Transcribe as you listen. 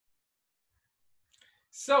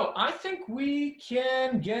So I think we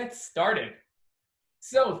can get started.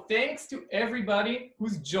 So thanks to everybody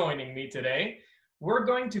who's joining me today. We're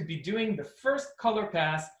going to be doing the first color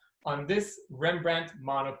pass on this Rembrandt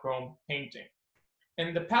monochrome painting.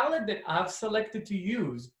 And the palette that I've selected to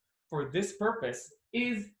use for this purpose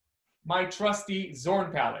is my trusty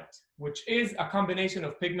Zorn palette, which is a combination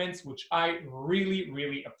of pigments which I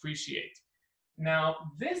really appreciate. Now,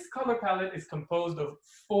 this color palette is composed of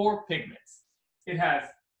 4 pigments. It has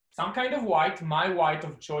some kind of white. My white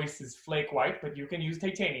of choice is flake white, but you can use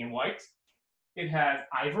titanium white. It has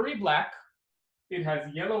ivory black, it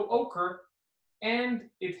has yellow ochre, and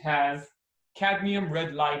it has cadmium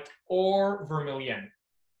red light or vermilion.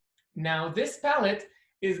 Now, this palette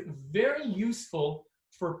is very useful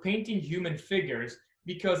for painting human figures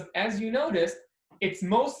because, as you noticed, it's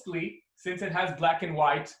mostly, since it has black and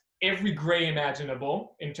white, every gray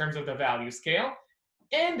imaginable in terms of the value scale,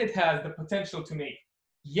 and it has the potential to make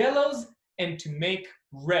yellows and to make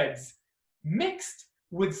reds mixed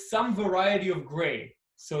with some variety of gray.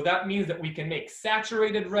 So that means that we can make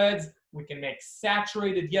saturated reds, we can make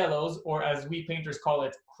saturated yellows, or as we painters call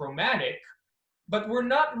it, chromatic, but we're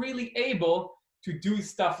not really able to do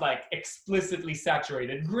stuff like explicitly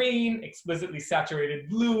saturated green, explicitly saturated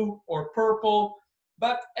blue, or purple.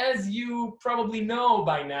 But as you probably know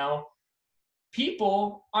by now,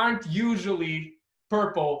 people aren't usually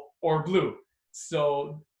purple or blue.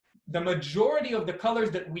 So the majority of the colors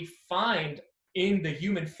that we find in the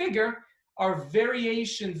human figure are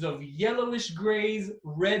variations of yellowish grays,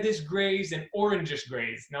 reddish grays, and orangish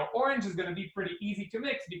grays. Now, orange is going to be pretty easy to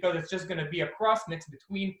mix because it's just going to be a cross mix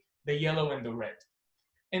between the yellow and the red.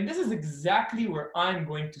 And this is exactly where I'm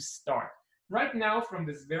going to start. Right now, from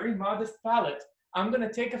this very modest palette, I'm going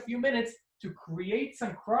to take a few minutes to create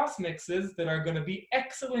some cross mixes that are going to be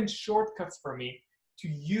excellent shortcuts for me to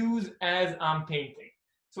use as I'm painting.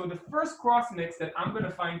 So the first cross mix that I'm going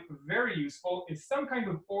to find very useful is some kind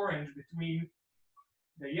of orange between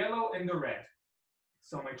the yellow and the red.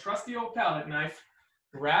 So my trusty old palette knife,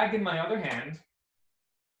 rag in my other hand.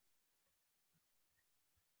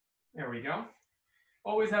 There we go.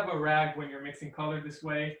 Always have a rag when you're mixing color this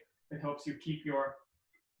way. It helps you keep your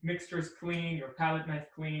mixtures clean, your palette knife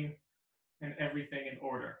clean, and everything in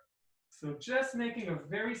order. So just making a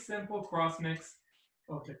very simple cross mix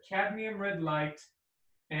of the cadmium red light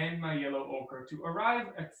and my yellow ochre to arrive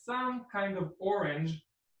at some kind of orange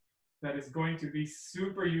that is going to be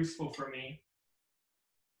super useful for me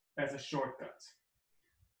as a shortcut.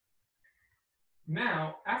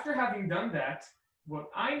 Now, after having done that, what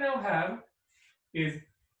I now have is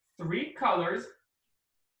 3 colors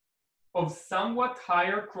of somewhat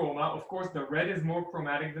higher chroma. Of course, the red is more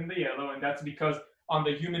chromatic than the yellow, and that's because on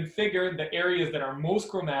the human figure, the areas that are most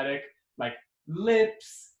chromatic, like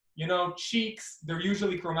lips, cheeks, they're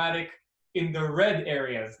usually chromatic in the red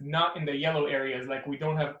areas, not in the yellow areas. Like we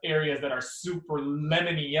don't have areas that are super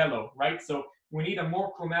lemony yellow, right? So we need a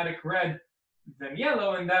more chromatic red than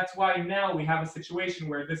yellow, and that's why now we have a situation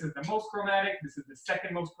where this is the most chromatic, this is the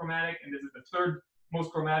second most chromatic, and this is the third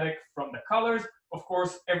most chromatic from the colors. Of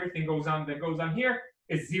course, everything that goes on here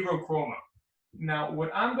is 0 chroma. Now,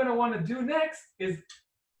 what I'm going to want to do next is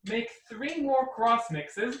make 3 more cross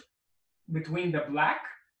mixes between the black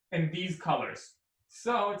and these colors.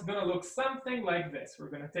 So it's going to look something like this. We're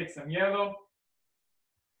going to take some yellow,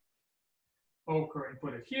 ochre, and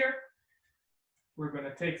put it here. We're going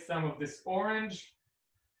to take some of this orange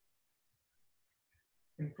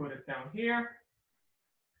and put it down here.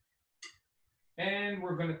 And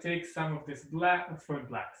we're going to take some of this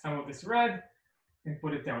some of this red and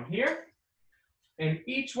put it down here. And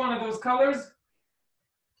each one of those colors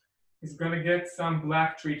is going to get some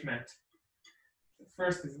black treatment. The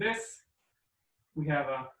first is this. We have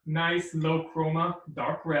a nice low chroma,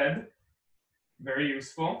 dark red, very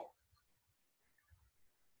useful.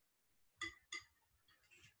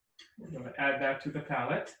 We're going to add that to the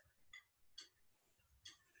palette.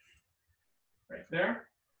 Right there.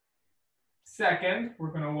 Second,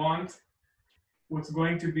 we're going to want what's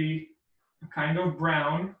going to be a kind of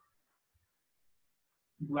brown,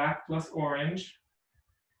 black plus orange.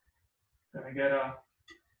 Gonna get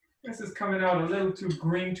this is coming out a little too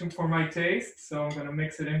green for my taste, so I'm gonna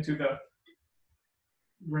mix it into the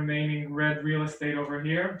remaining red real estate over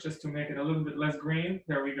here, just to make it a little bit less green.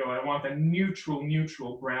 There we go. I want a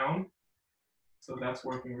neutral brown. So that's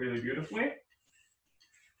working really beautifully.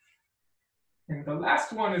 And the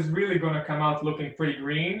last one is really going to come out looking pretty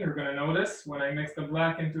green. You're going to notice when I mix the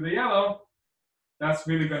black into the yellow, that's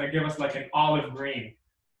really going to give us like an olive green.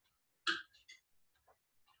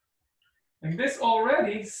 And this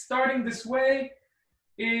already, starting this way,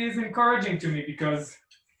 is encouraging to me because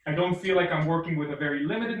I don't feel like I'm working with a very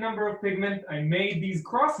limited number of pigment. I made these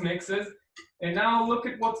cross mixes, and now look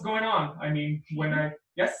at what's going on. I mean, when I,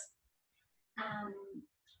 yes? Um,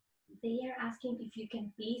 they are asking if you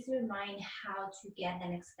can please remind how to get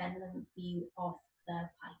an expanded view of the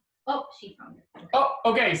pipe. Oh, she found it. Okay. Oh,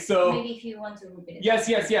 okay, so. Maybe if you want to repeat it.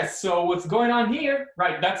 Yes. So what's going on here,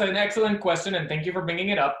 right, that's an excellent question, and thank you for bringing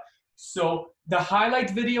it up. So the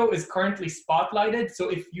highlight video is currently spotlighted. So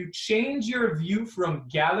if you change your view from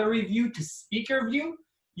gallery view to speaker view,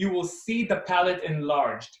 you will see the palette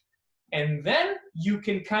enlarged. And then you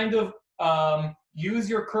can kind of use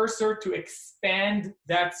your cursor to expand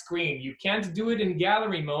that screen. You can't do it in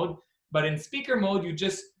gallery mode, but in speaker mode, you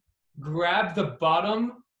just grab the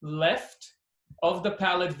bottom left of the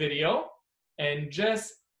palette video and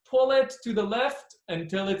just pull it to the left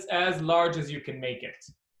until it's as large as you can make it.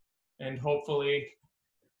 And hopefully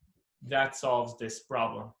that solves this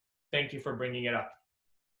problem. Thank you for bringing it up.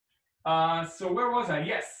 So where was I?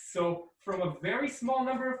 Yes, so from a very small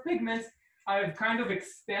number of pigments, I've kind of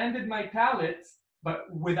expanded my palette,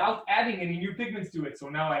 but without adding any new pigments to it. So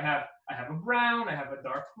now I have a brown, I have a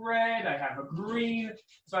dark red, I have a green.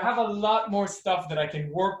 So I have a lot more stuff that I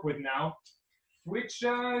can work with now, which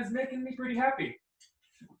is making me pretty happy.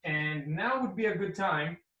 And now would be a good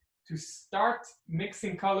time to start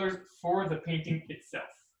mixing colors for the painting itself.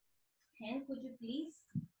 And could you please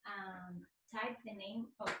type the name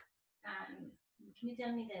of, can you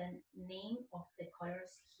tell me the name of the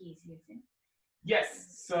colors he is using?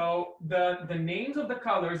 Yes, so the names of the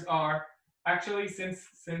colors are, actually, since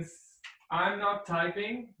I'm not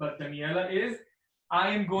typing, but Daniela is, I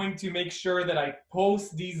am going to make sure that I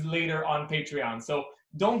post these later on Patreon. So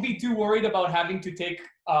don't be too worried about having to take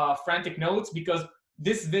frantic notes, because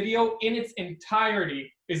this video in its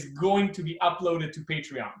entirety is going to be uploaded to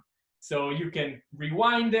Patreon. So you can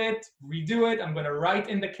rewind it, redo it. I'm going to write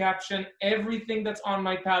in the caption. Everything that's on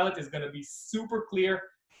my palette is going to be super clear.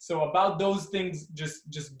 So about those things,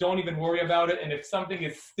 just don't even worry about it. And if something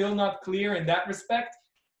is still not clear in that respect,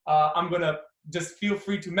 I'm going to just feel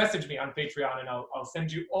free to message me on Patreon, and I'll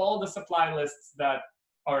send you all the supply lists that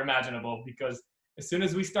are imaginable, because as soon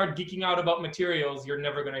as we start geeking out about materials, you're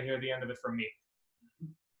never going to hear the end of it from me.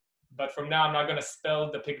 But from now, I'm not going to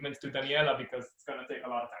spell the pigments to Daniela because it's going to take a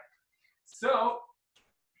lot of time. So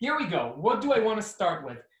here we go. What do I want to start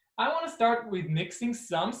with? I want to start with mixing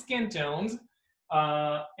some skin tones.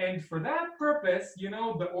 And for that purpose, you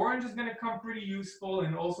know, the orange is going to come pretty useful,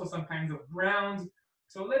 and also some kinds of browns.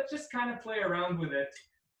 So let's just kind of play around with it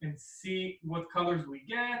and see what colors we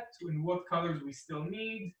get and what colors we still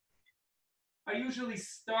need. I usually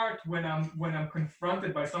start when I'm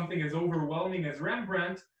confronted by something as overwhelming as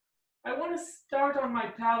Rembrandt. I want to start on my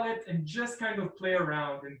palette and just kind of play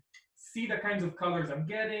around and see the kinds of colors I'm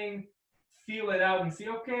getting, feel it out and see,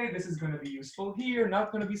 okay, this is going to be useful here,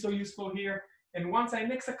 not going to be so useful here. And once I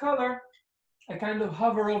mix a color, I kind of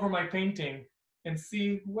hover over my painting and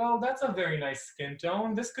see, well, that's a very nice skin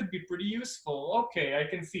tone. This could be pretty useful. Okay, I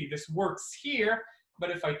can see this works here, but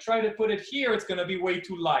if I try to put it here, it's going to be way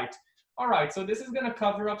too light. All right, so this is going to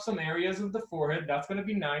cover up some areas of the forehead. That's going to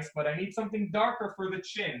be nice, but I need something darker for the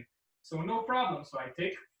chin. So no problem. So I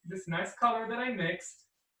take this nice color that I mixed,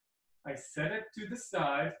 I set it to the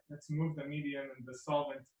side. Let's move the medium and the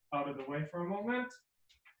solvent out of the way for a moment.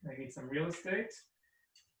 I need some real estate.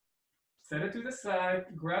 Set it to the side,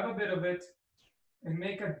 grab a bit of it, and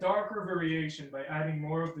make a darker variation by adding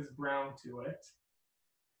more of this brown to it.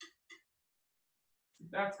 So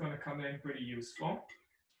that's going to come in pretty useful.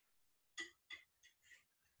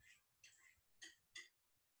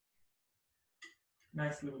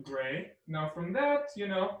 Nice little gray. Now from that, you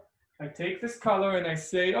know, I take this color and I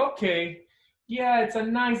say, okay, yeah, it's a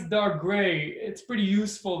nice dark gray. It's pretty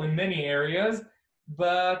useful in many areas,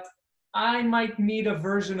 but I might need a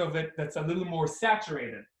version of it that's a little more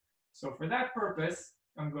saturated. So for that purpose,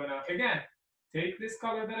 I'm gonna, again, take this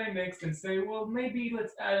color that I mixed and say, well, maybe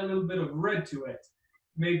let's add a little bit of red to it.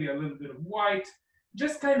 Maybe a little bit of white.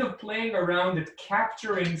 Just kind of playing around it,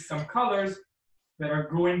 capturing some colors that are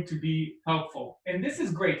going to be helpful. And this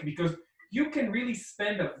is great because you can really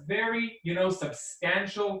spend a very, you know,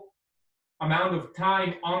 substantial amount of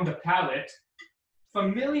time on the palette,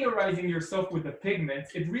 familiarizing yourself with the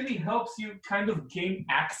pigments. It really helps you kind of gain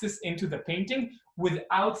access into the painting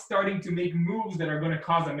without starting to make moves that are going to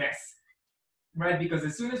cause a mess, right? Because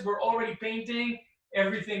as soon as we're already painting,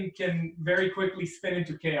 everything can very quickly spin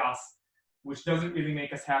into chaos, which doesn't really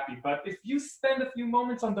make us happy. But if you spend a few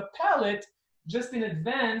moments on the palette, just in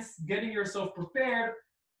advance, getting yourself prepared,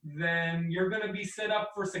 then you're going to be set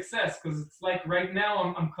up for success, because it's like right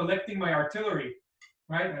now I'm collecting my artillery.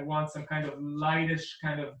 right? I want some kind of lightish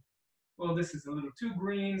kind of, well, this is a little too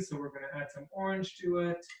green, so we're going to add some orange to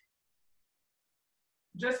it.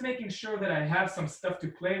 Just making sure that I have some stuff to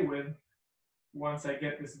play with once I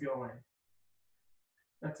get this going.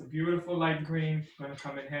 That's a beautiful light green, going to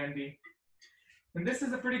come in handy. And this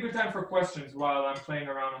is a pretty good time for questions while I'm playing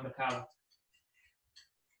around on the palette.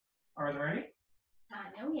 Are there any?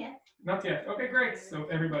 No yet. Not yet. Okay, great. So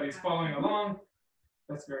everybody's following along.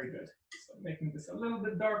 That's very good. So making this a little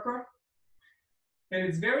bit darker. And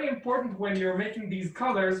it's very important when you're making these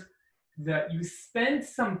colors that you spend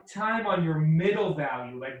some time on your middle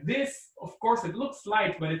value. Like this, of course, it looks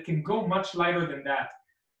light, but it can go much lighter than that.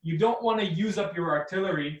 You don't want to use up your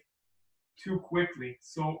artillery too quickly.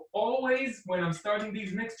 So always when I'm starting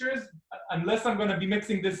these mixtures, unless I'm going to be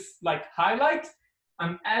mixing this like highlight,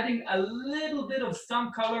 I'm adding a little bit of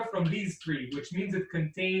some color from these three, which means it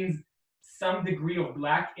contains some degree of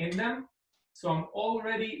black in them. So I'm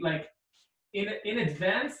already like in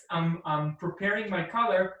advance, I'm preparing my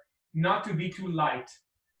color not to be too light,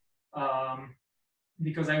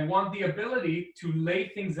 because I want the ability to lay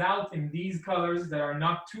things out in these colors that are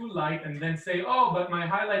not too light and then say, oh, but my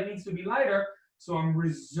highlight needs to be lighter. So I'm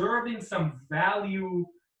reserving some value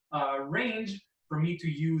range for me to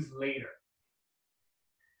use later.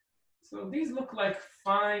 So these look like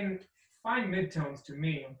fine midtones to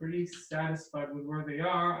me. I'm pretty satisfied with where they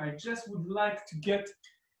are. I just would like to get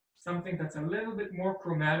something that's a little bit more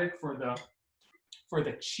chromatic for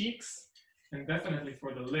the cheeks and definitely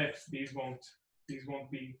for the lips. These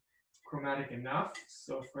won't be chromatic enough.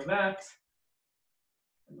 So for that,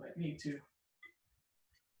 I might need to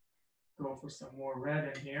go for some more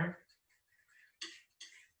red in here.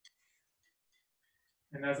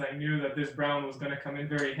 And as I knew that this brown was going to come in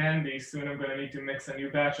very handy, soon I'm going to need to mix a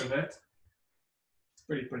new batch of it. It's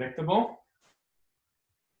pretty predictable.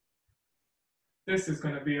 This is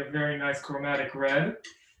going to be a very nice chromatic red,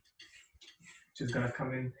 which is going to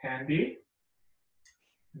come in handy.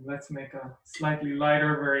 And let's make a slightly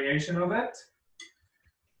lighter variation of it.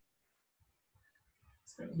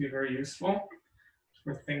 It's going to be very useful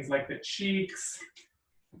for things like the cheeks.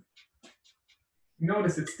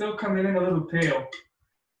 Notice it's still coming in a little pale,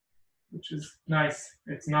 which is nice.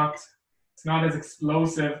 It's not as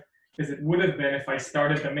explosive as it would have been if I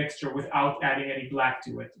started the mixture without adding any black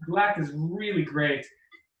to it. Black is really great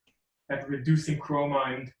at reducing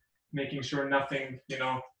chroma and making sure nothing,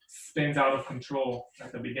 spins out of control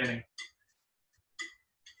at the beginning.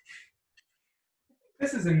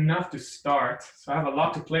 This is enough to start, so I have a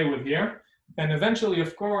lot to play with here. And eventually,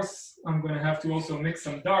 of course, I'm going to have to also mix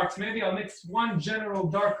some darks. Maybe I'll mix one general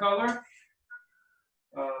dark color.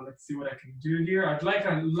 Let's see what I can do here. I'd like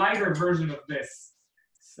a lighter version of this.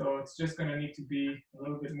 So it's just going to need to be a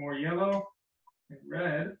little bit more yellow and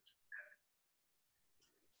red.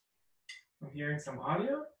 I'm hearing some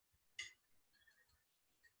audio.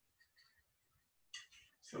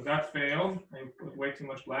 So that failed. I put way too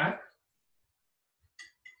much black.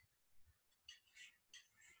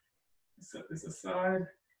 Set this aside.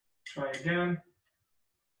 Try again.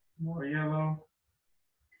 More yellow.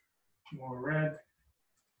 More red.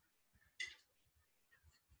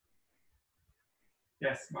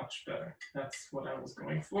 Yes, much better. That's what I was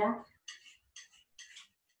going for.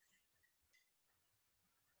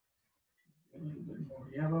 A little bit more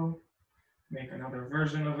yellow. Make another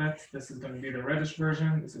version of it. This is going to be the reddish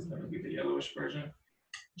version. This is going to be the yellowish version.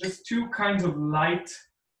 Just two kinds of lighter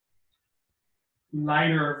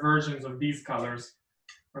versions of these colors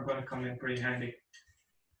are going to come in pretty handy.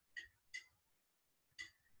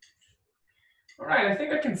 All right, I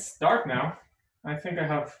think I can start now. I think I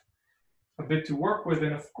have a bit to work with,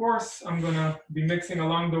 and of course I'm going to be mixing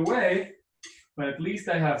along the way, but at least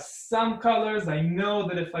I have some colors. I know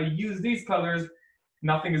that if I use these colors,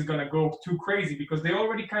 nothing is going to go too crazy because they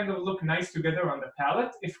already kind of look nice together on the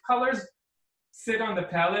palette. If colors sit on the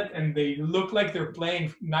palette and they look like they're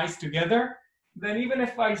playing nice together, then even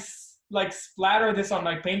if I like splatter this on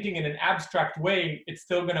my painting in an abstract way, it's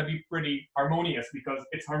still going to be pretty harmonious because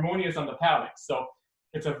it's harmonious on the palette. So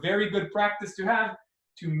it's a very good practice to have,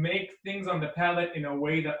 to make things on the palette in a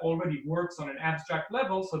way that already works on an abstract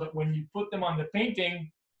level, so that when you put them on the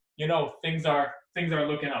painting, things are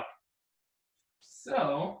looking up.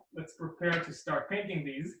 So let's prepare to start painting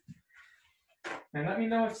these. And let me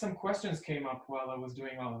know if some questions came up while I was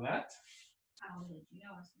doing all of that. I'll let you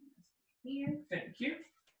know as soon as we're here. Thank you.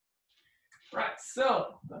 Right,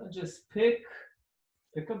 so I'm gonna just pick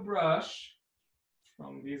a brush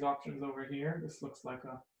from these options over here. This looks like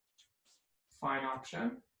a fine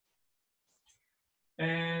option.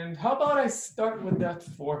 And how about I start with that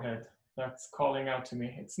forehead that's calling out to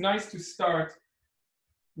me? It's nice to start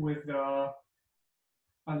with a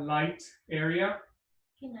light area.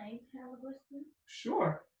 Can I have a question?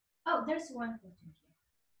 Sure. Oh, there's one question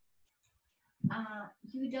here.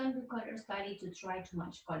 You don't do color study to try too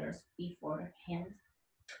much colors beforehand?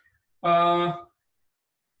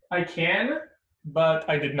 I can, but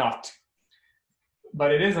I did not.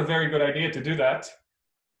 But it is a very good idea to do that,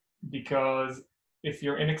 because if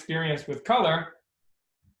you're inexperienced with color,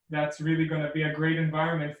 that's really going to be a great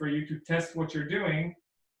environment for you to test what you're doing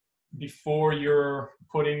before you're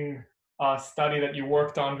putting a study that you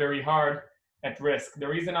worked on very hard at risk. The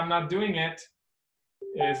reason I'm not doing it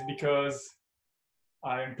is because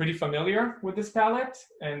I'm pretty familiar with this palette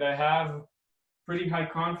and I have pretty high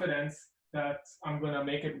confidence that I'm going to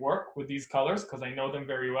make it work with these colors because I know them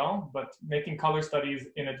very well. But making color studies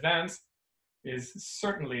in advance is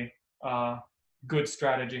certainly a good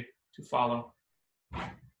strategy to follow.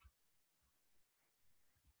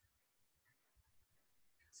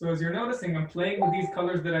 So as you're noticing, I'm playing with these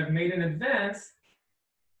colors that I've made in advance,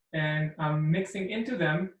 and I'm mixing into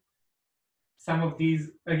them some of these,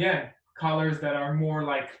 again, colors that are more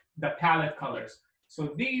like the palette colors.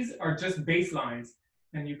 So these are just baselines,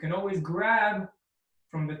 and you can always grab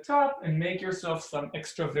from the top and make yourself some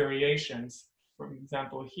extra variations. For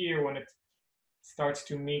example, here, when it starts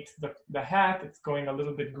to meet the hat, it's going a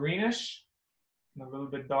little bit greenish and a little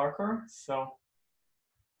bit darker. So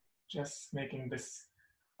just making this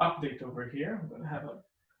update over here. I'm going to have a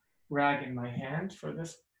rag in my hand for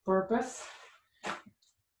this purpose.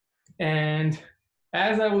 And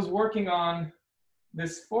as I was working on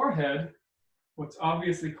this forehead, what's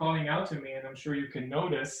obviously calling out to me, and I'm sure you can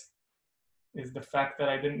notice, is the fact that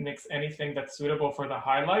I didn't mix anything that's suitable for the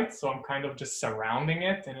highlights. So I'm kind of just surrounding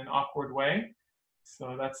it in an awkward way.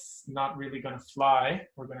 So that's not really going to fly.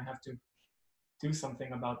 We're going to have to do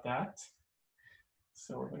something about that.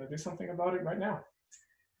 So we're going to do something about it right now.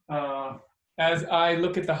 As I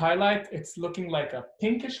look at the highlight, it's looking like a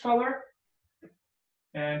pinkish color.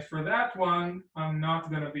 And for that one, I'm not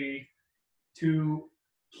going to be too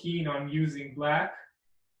keen on using black.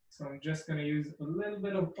 So I'm just going to use a little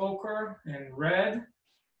bit of ochre and red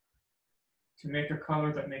to make a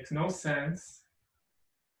color that makes no sense.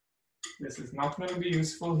 This is not going to be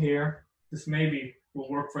useful here. This maybe will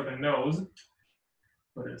work for the nose.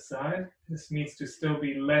 Put it aside. This needs to still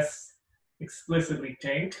be less explicitly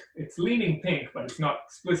pink. It's leaning pink, but it's not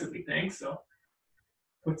explicitly pink. So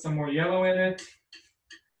put some more yellow in it.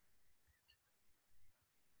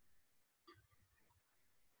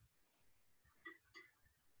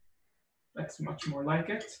 That's much more like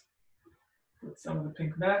it. Put some of the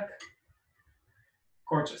pink back.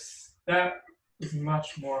 Gorgeous. That is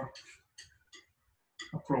much more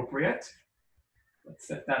appropriate. Let's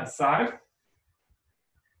set that aside.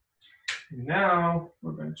 Now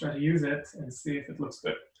we're going to try to use it and see if it looks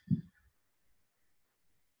good.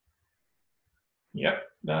 Yep,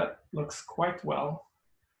 that looks quite well.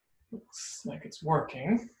 Looks like it's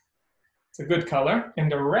working. It's a good color.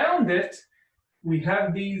 And around it, we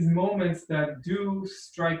have these moments that do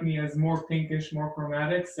strike me as more pinkish, more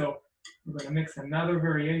chromatic. So we're going to mix another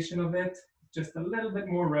variation of it, just a little bit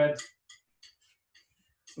more red,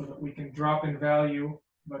 so that we can drop in value,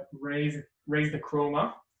 but raise the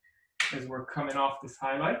chroma as we're coming off this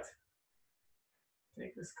highlight.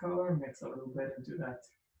 Take this color, mix a little bit into that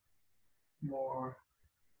more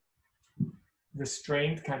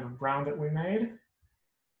restrained kind of brown that we made,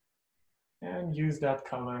 and use that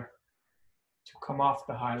color to come off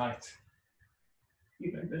the highlight.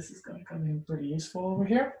 Even this is going to come in pretty useful over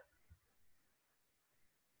here.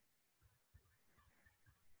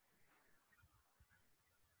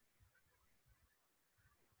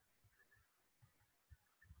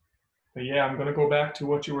 But yeah, I'm going to go back to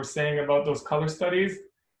what you were saying about those color studies.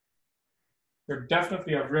 They're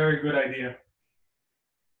definitely a very good idea.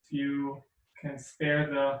 If you can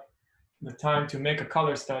spare the time to make a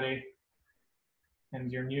color study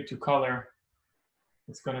and you're new to color,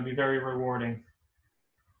 it's going to be very rewarding.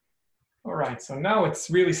 All right, so now it's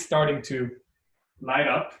really starting to light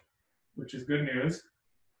up, which is good news.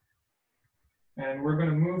 And we're going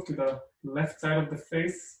to move to the left side of the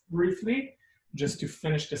face briefly, just to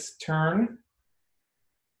finish this turn.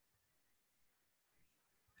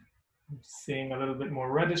 I'm seeing a little bit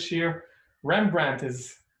more reddish here. Rembrandt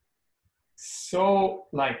is so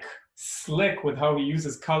like slick with how he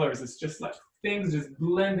uses colors. It's just like things just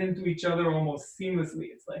blend into each other almost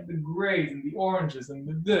seamlessly. It's like the grays and the oranges and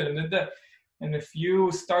the. And if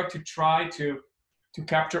you start to try to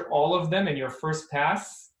capture all of them in your first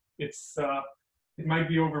pass, it might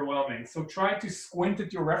be overwhelming. So try to squint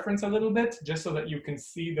at your reference a little bit, just so that you can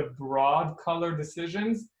see the broad color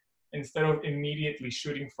decisions instead of immediately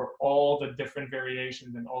shooting for all the different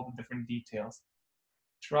variations and all the different details.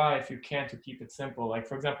 Try, if you can, to keep it simple. Like,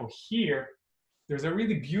 for example, here, there's a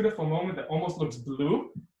really beautiful moment that almost looks blue.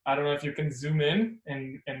 I don't know if you can zoom in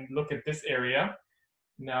and look at this area.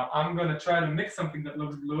 Now, I'm going to try to mix something that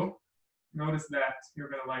looks blue. Notice that. You're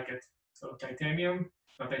going to like it. So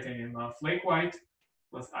flake white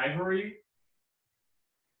plus ivory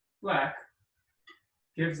black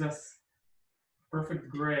gives us perfect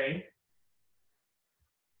gray.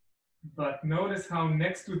 But notice how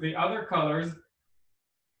next to the other colors,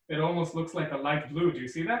 it almost looks like a light blue. Do you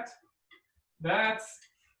see that? That's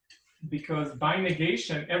because by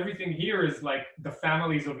negation, everything here is like the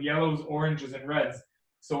families of yellows, oranges, and reds.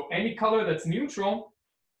 So any color that's neutral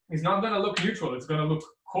is not going to look neutral. It's going to look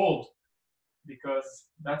cold, because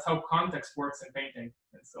that's how context works in painting.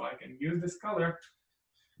 And so I can use this color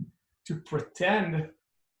to pretend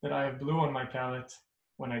that I have blue on my palette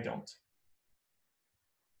when I don't.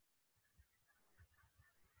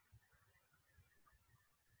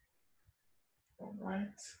 All right.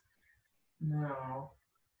 Now,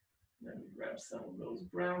 let me grab some of those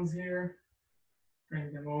browns here,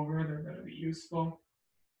 bring them over. They're going to be useful.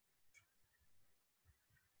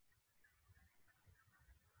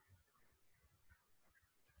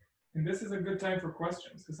 And this is a good time for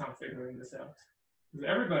questions, because I'm figuring this out. Is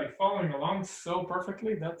everybody following along so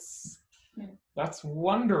perfectly? That's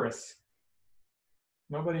wondrous.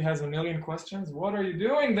 Nobody has a million questions. What are you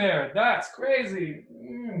doing there? That's crazy.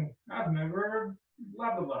 I've never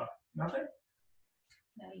blah, blah, blah. Nothing?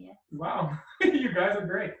 No, yeah. Wow, you guys are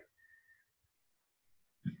great.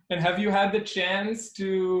 And have you had the chance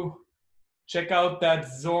to check out that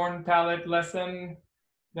Zorn palette lesson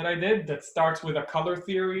that I did that starts with a color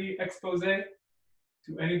theory expose?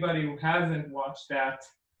 To anybody who hasn't watched that,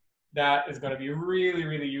 that is going to be really,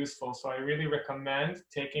 really useful. So I really recommend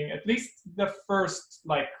taking at least the first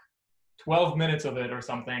like 12 minutes of it or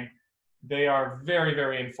something. They are very,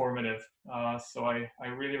 very informative. So I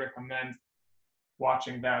really recommend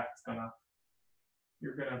watching that.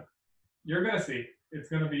 You're gonna see. It's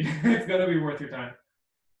gonna be worth your time.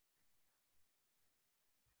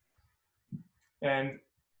 And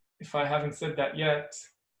if I haven't said that yet,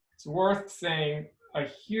 it's worth saying a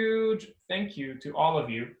huge thank you to all of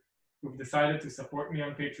you who've decided to support me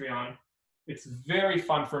on Patreon. It's very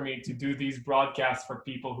fun for me to do these broadcasts for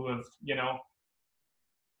people who have,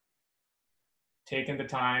 taken the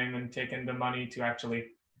time and taken the money to actually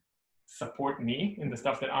support me in the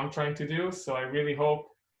stuff that I'm trying to do. So I really hope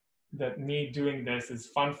that me doing this is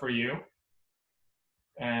fun for you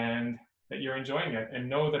and that you're enjoying it, and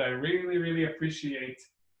know that I really, really appreciate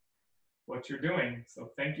what you're doing.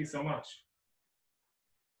 So thank you so much.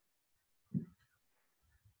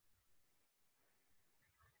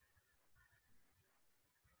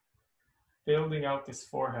 Building out this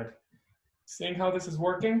forehead. Seeing how this is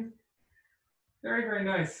working? Very, very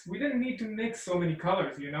nice. We didn't need to mix so many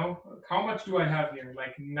colors, How much do I have here?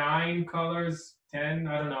 Like 9 colors, 10,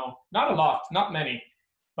 I don't know. Not a lot, not many.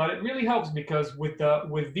 But it really helps because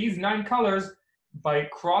with these 9 colors, by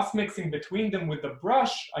cross-mixing between them with the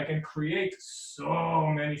brush, I can create so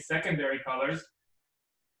many secondary colors.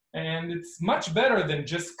 And it's much better than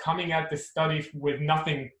just coming at this study with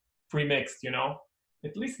nothing pre-mixed,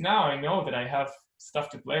 At least now I know that I have stuff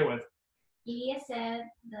to play with. Ilya said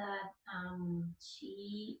that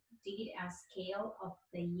she did a scale of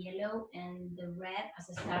the yellow and the red as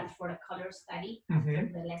a start for a color study after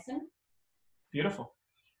the lesson. Beautiful.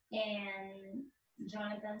 And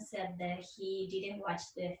Jonathan said that he didn't watch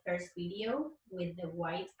the first video with the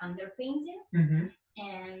white underpainting.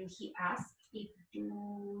 And he asked if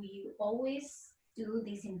do you always do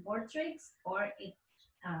this in portraits, or if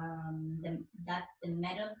the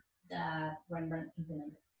method that Rembrandt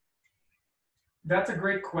implemented. That's a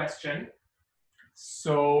great question.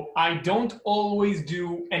 So I don't always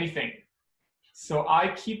do anything. So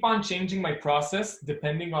I keep on changing my process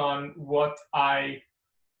depending on what I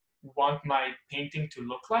want my painting to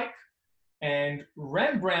look like. And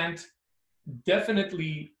Rembrandt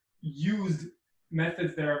definitely used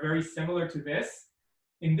methods that are very similar to this.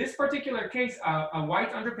 In this particular case, a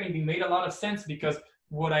white underpainting made a lot of sense because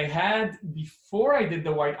what I had before I did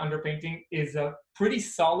the white underpainting is a pretty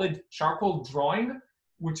solid charcoal drawing,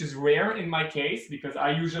 which is rare in my case because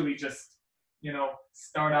I usually just,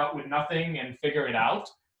 start out with nothing and figure it out.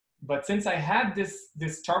 But since I had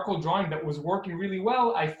this charcoal drawing that was working really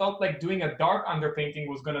well, I felt like doing a dark underpainting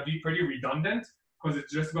was going to be pretty redundant because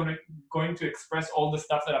it's just going to express all the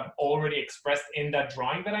stuff that I've already expressed in that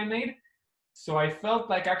drawing that I made. So I felt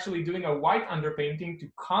like actually doing a white underpainting to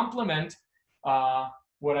complement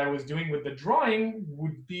what I was doing with the drawing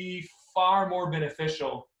would be far more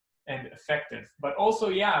beneficial and effective. But also,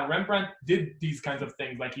 yeah, Rembrandt did these kinds of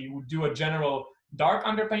things. Like he would do a general dark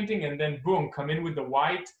underpainting and then boom, come in with the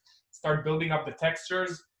white, start building up the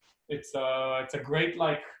textures. It's a great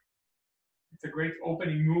it's a great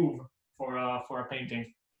opening move for a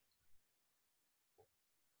painting.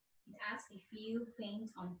 It asks if you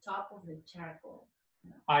paint on top of the charcoal.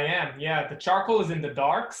 I am, yeah. The charcoal is in the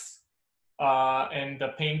darks, and the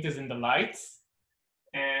paint is in the lights.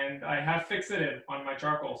 And I have fixed it on my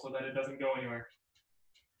charcoal so that it doesn't go anywhere.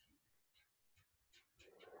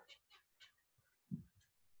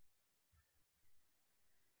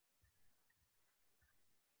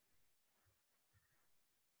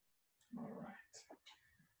 All right.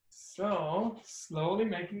 So slowly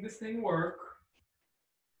making this thing work.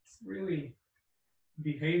 It's really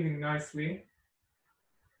behaving nicely.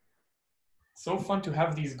 It's so fun to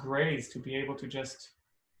have these grays to be able to just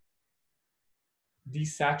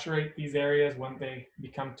desaturate these areas when they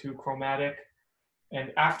become too chromatic.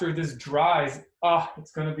 And after this dries,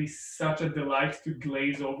 it's gonna be such a delight to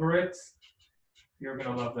glaze over it. You're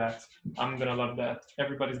gonna love that. I'm gonna love that.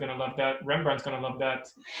 Everybody's gonna love that. Rembrandt's gonna love that.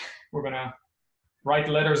 We're gonna write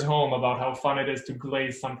letters home about how fun it is to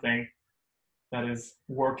glaze something that is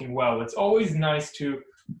working well. It's always nice to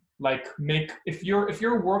if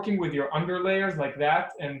you're working with your underlayers like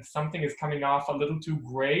that and something is coming off a little too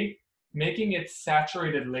gray, making it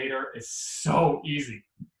saturated later is so easy.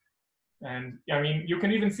 And I mean, you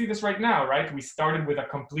can even see this right now, right? We started with a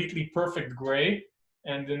completely perfect gray,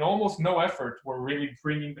 and in almost no effort, we're really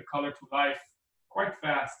bringing the color to life quite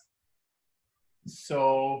fast.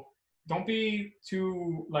 So don't be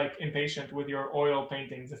too impatient with your oil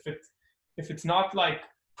paintings. If it's not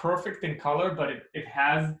perfect in color, but it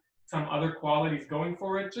has some other qualities going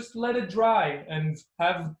for it, just let it dry and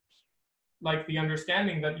have the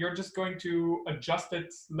understanding that you're just going to adjust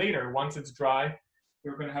it later. Once it's dry,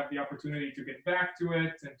 you're going to have the opportunity to get back to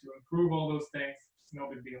it and to improve all those things. It's no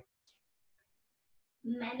big deal.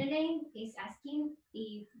 Madeleine is asking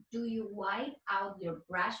do you wipe out your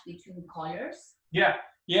brush between colors? Yeah.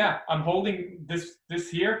 I'm holding this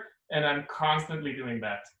here, and I'm constantly doing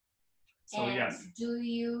that. So and yes. Do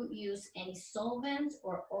you use any solvent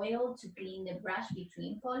or oil to clean the brush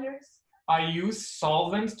between colors? I use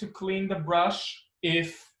solvents to clean the brush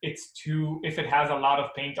if it has a lot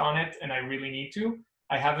of paint on it and I really need to.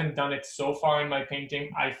 I haven't done it so far in my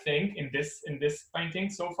painting, I think, in this painting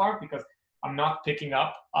so far, because I'm not picking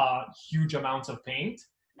up huge amounts of paint.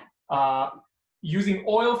 Using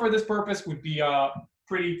oil for this purpose would be a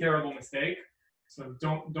pretty terrible mistake. So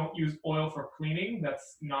don't use oil for cleaning.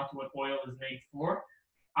 That's not what oil is made for.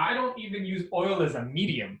 I don't even use oil as a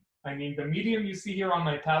medium. I mean, the medium you see here on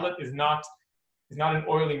my palette is not an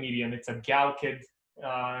oily medium. It's a Galkyd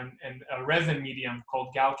and a resin medium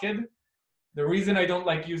called Galkyd. The reason I don't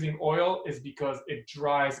like using oil is because it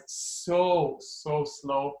dries so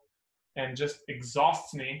slow and just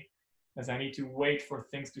exhausts me, as I need to wait for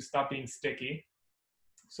things to stop being sticky.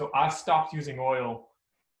 So I've stopped using oil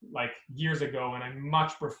years ago, and I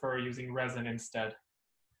much prefer using resin instead.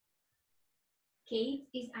 Kate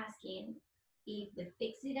is asking if the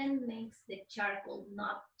fixidant makes the charcoal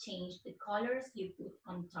not change the colors you put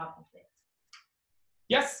on top of it.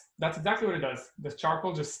 Yes, that's exactly what it does. The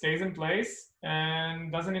charcoal just stays in place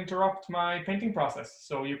and doesn't interrupt my painting process.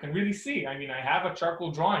 So you can really see, I mean, I have a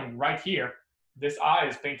charcoal drawing right here. This eye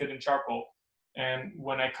is painted in charcoal. And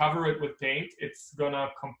when I cover it with paint, it's gonna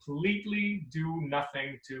completely do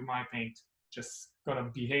nothing to my paint. Just gonna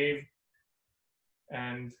behave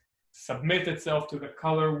and submit itself to the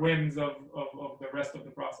color whims of the rest of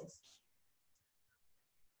the process.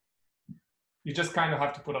 You just kind of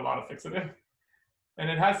have to put a lot of fixative. And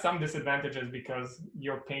it has some disadvantages because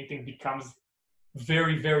your painting becomes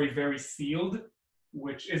very sealed,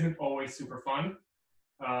 which isn't always super fun.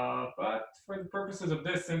 But for the purposes of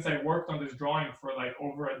this, since I worked on this drawing for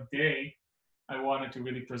over a day, I wanted to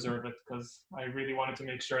really preserve it because I really wanted to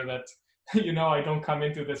make sure that, I don't come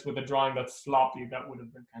into this with a drawing that's sloppy. That would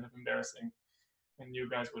have been kind of embarrassing. And you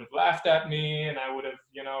guys would have laughed at me and I would have,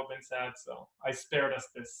 been sad. So I spared us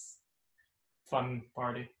this fun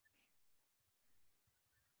party.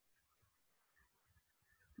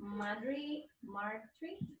 Marjorie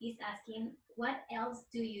is asking, what else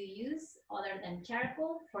do you use other than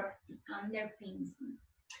charcoal for the underpainting?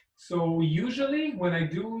 So usually when I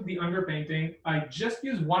do the underpainting, I just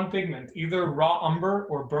use one pigment, either raw umber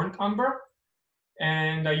or burnt umber,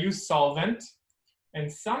 and I use solvent.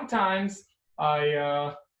 And sometimes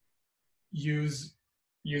I use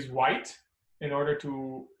white in order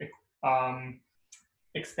to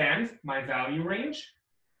expand my value range.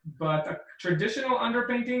 But a traditional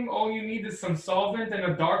underpainting, all you need is some solvent and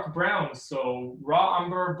a dark brown. So raw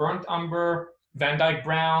umber, burnt umber, Van Dyke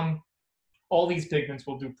brown, all these pigments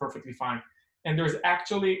will do perfectly fine. And there's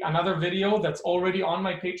actually another video that's already on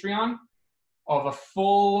my Patreon of a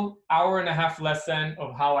full hour-and-a-half lesson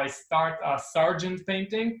of how I start a Sargent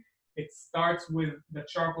painting. It starts with the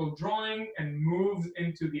charcoal drawing and moves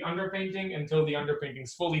into the underpainting until the underpainting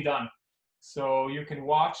is fully done. So you can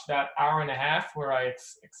watch that hour-and-a-half where I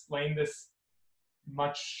explain this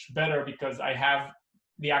much better because I have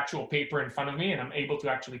the actual paper in front of me and I'm able to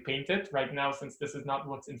actually paint it. Right now, since this is not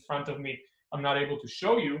what's in front of me, I'm not able to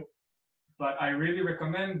show you, but I really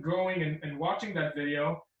recommend going and watching that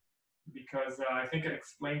video because I think it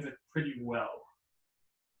explains it pretty well.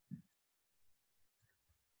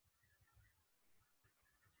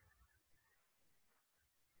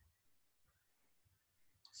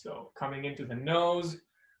 So coming into the nose,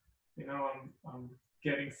 you know, I'm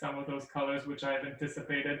getting some of those colors which I've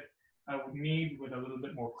anticipated I would need with a little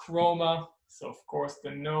bit more chroma. So of course the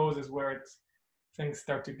nose is where things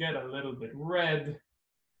start to get a little bit red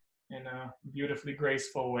in a beautifully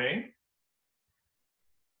graceful way.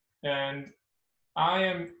 And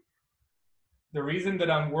the reason that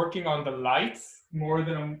I'm working on the lights more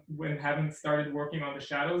than when haven't started working on the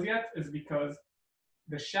shadows yet is because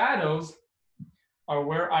the shadows are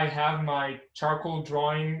where I have my charcoal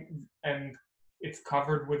drawing and it's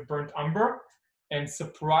covered with burnt umber. And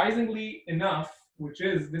surprisingly enough,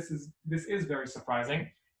 this is very surprising,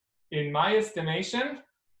 in my estimation,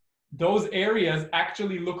 those areas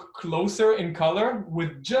actually look closer in color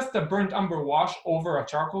with just a burnt umber wash over a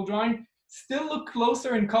charcoal drawing, still look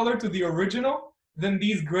closer in color to the original than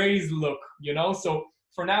these grays look, you know? So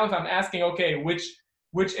for now, if I'm asking, okay,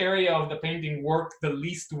 which area of the painting worked the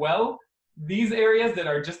least well, these areas that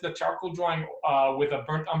are just the charcoal drawing with a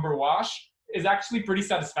burnt umber wash is actually pretty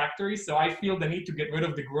satisfactory. So I feel the need to get rid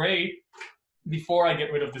of the gray before I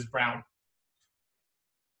get rid of this brown.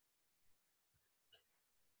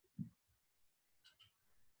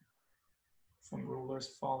 Some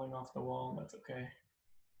rulers falling off the wall, that's okay.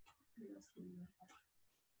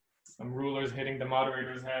 Some rulers hitting the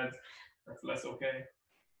moderator's head, that's less okay.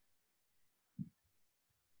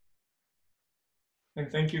 And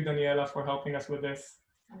thank you, Daniela, for helping us with this.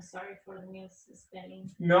 I'm sorry for the misspelling.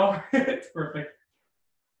 No, it's perfect.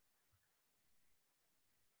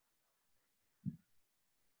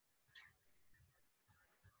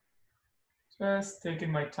 Just taking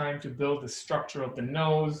my time to build the structure of the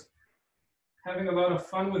nose. Having a lot of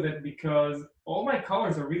fun with it because all my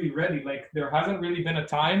colors are really ready. Like there hasn't really been a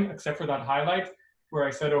time, except for that highlight, where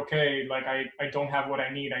I said, okay, like I don't have what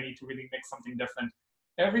I need to really make something different.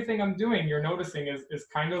 Everything I'm doing, you're noticing, is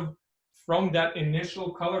kind of from that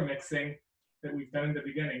initial color mixing that we've done in the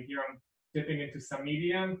beginning. Here I'm dipping into some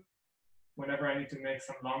medium. Whenever I need to make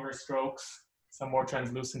some longer strokes, some more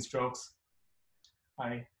translucent strokes,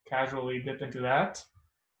 I casually dip into that.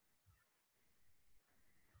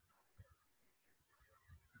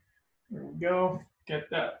 There we go. Get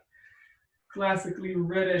that classically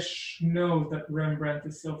reddish nose that Rembrandt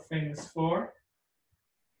is so famous for.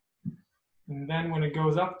 And then when it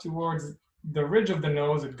goes up towards the ridge of the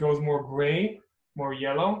nose, it goes more gray, more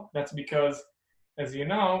yellow. That's because, as you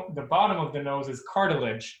know, the bottom of the nose is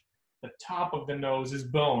cartilage. The top of the nose is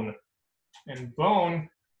bone. And bone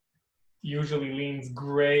usually leans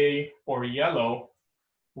gray or yellow,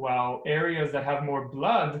 while areas that have more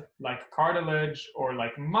blood, like cartilage or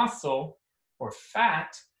like muscle or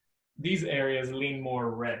fat, these areas lean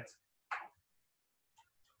more red.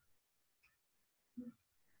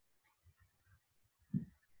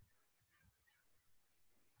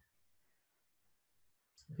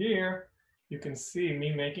 Here, you can see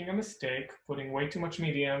me making a mistake, putting way too much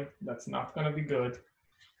medium. That's not going to be good.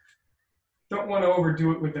 Don't want to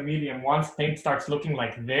overdo it with the medium. Once paint starts looking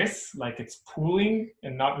like this, like it's pooling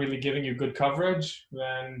and not really giving you good coverage,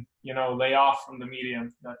 then, you know, lay off from the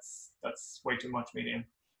medium. That's way too much medium.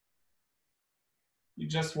 You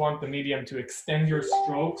just want the medium to extend your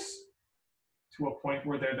strokes to a point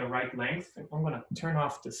where they're the right length. I'm going to turn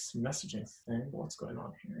off this messaging thing. What's going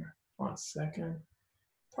on here? 1 second.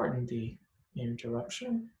 Pardon the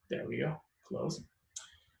interruption. There we go. Close.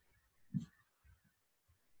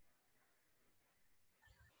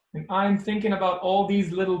 And I'm thinking about all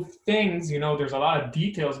these little things, you know, there's a lot of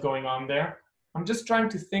details going on there. I'm just trying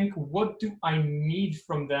to think, what do I need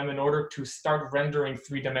from them in order to start rendering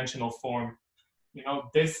three-dimensional form? You know,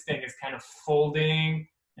 this thing is kind of folding,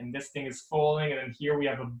 and this thing is folding, and then here we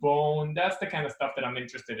have a bone. That's the kind of stuff that I'm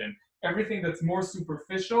interested in. Everything that's more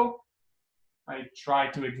superficial, I try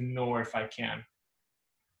to ignore if I can.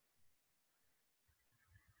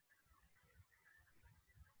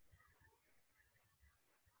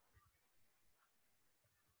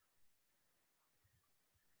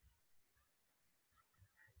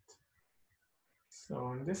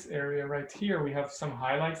 So in this area right here, we have some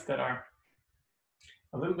highlights that are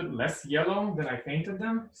a little bit less yellow than I painted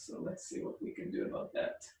them. So let's see what we can do about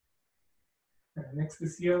that. Mix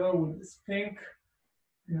this yellow with this pink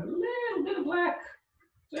and a little bit of black,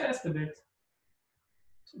 just a bit,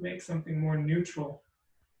 to make something more neutral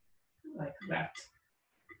like that.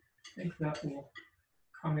 I think that will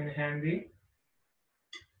come in handy.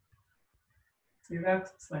 See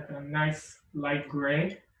that? It's like a nice light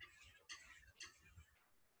gray.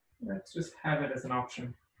 Let's just have it as an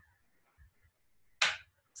option.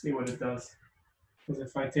 See what it does. Because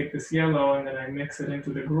if I take this yellow and then I mix it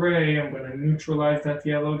into the gray, I'm going to neutralize that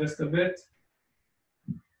yellow just a bit.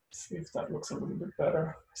 See if that looks a little bit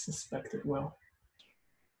better. I suspect it will.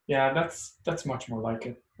 Yeah, that's much more like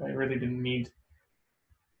it. I really didn't need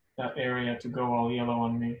that area to go all yellow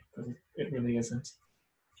on me, because it really isn't.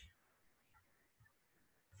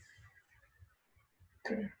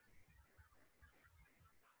 Okay.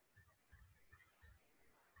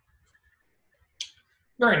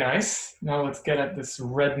 Very nice. Now let's get at this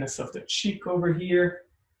redness of the cheek over here.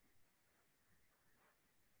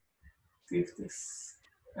 See if this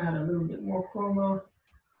add a little bit more chroma.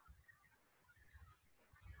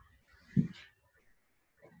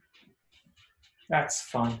 That's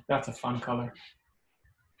fun. That's a fun color.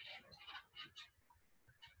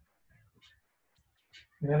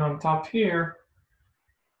 And then on top here,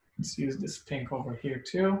 let's use this pink over here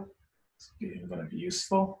too. It's going to be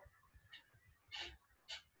useful.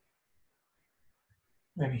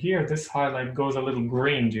 And here, this highlight goes a little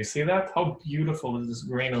green. Do you see that? How beautiful is this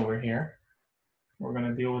green over here? We're going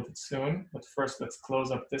to deal with it soon. But first, let's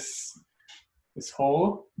close up this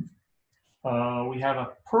hole. We have a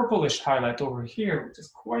purplish highlight over here, which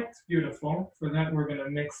is quite beautiful. For that, we're going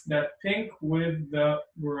to mix that pink with the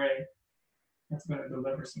gray. That's going to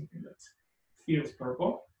deliver something that feels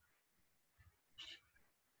purple.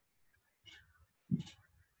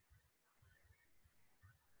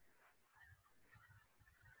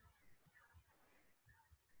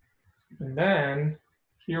 And then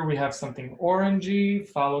here we have something orangey,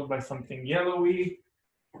 followed by something yellowy.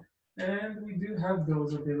 And we do have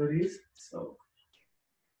those abilities. So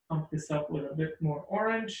pump this up with a bit more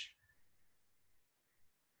orange.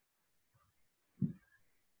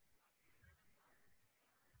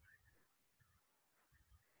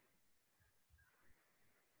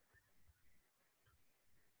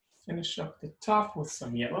 Finish up the top with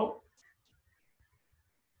some yellow.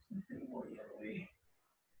 Something more yellowy.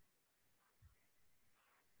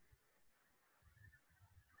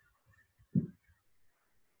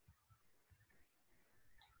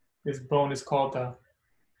 This bone is called the,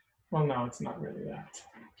 well, no, it's not really that.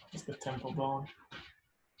 It's the temple bone.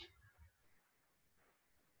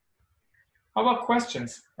 How about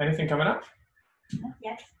questions? Anything coming up?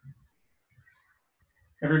 Yes.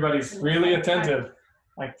 Everybody's really attentive.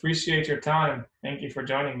 I appreciate your time. Thank you for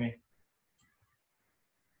joining me.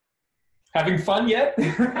 Having fun yet?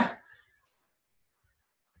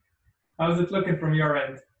 How's it looking from your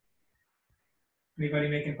end? Anybody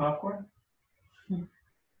making popcorn?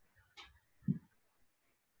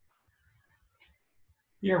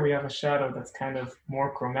 Here we have a shadow that's kind of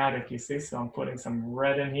more chromatic, you see? So I'm putting some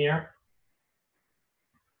red in here.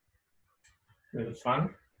 Really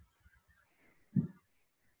fun.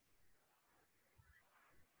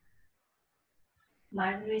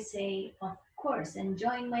 Margaret say, of course,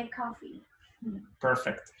 enjoying my coffee.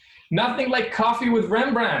 Perfect. Nothing like coffee with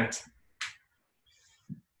Rembrandt.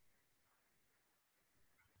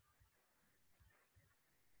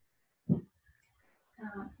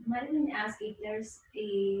 Madeline asked if there's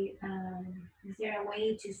a, is there a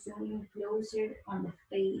way to zoom in closer on the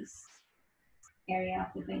face area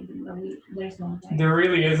of the painting? But there's no way. There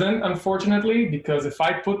really isn't, unfortunately, because if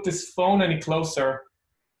I put this phone any closer,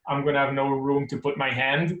 I'm going to have no room to put my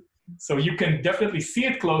hand. So you can definitely see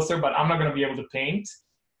it closer, but I'm not going to be able to paint.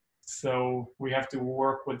 So we have to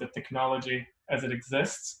work with the technology as it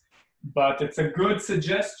exists. But it's a good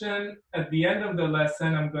suggestion. At the end of the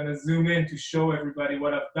lesson, I'm going to zoom in to show everybody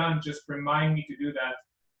what I've done. Just remind me to do that.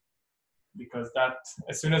 Because that,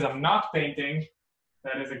 as soon as I'm not painting,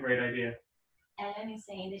 that is a great idea. Ellen is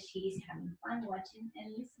saying that she's having fun watching and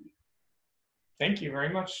listening. Thank you very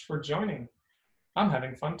much for joining. I'm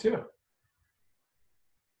having fun too.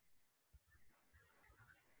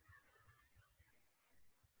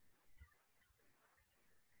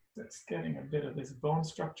 That's getting a bit of this bone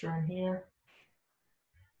structure in here.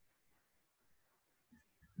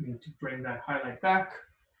 Need to bring that highlight back.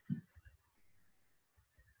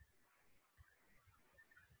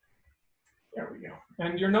 There we go.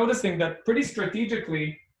 And you're noticing that pretty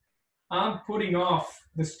strategically, I'm putting off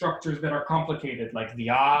the structures that are complicated, like the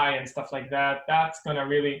eye and stuff like that. That's gonna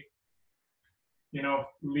really,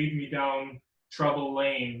 lead me down trouble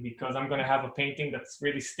lane, because I'm gonna have a painting that's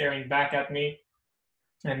really staring back at me.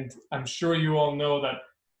 And I'm sure you all know that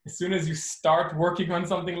as soon as you start working on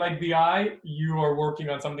something like the eye, you are working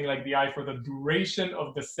on something like the eye for the duration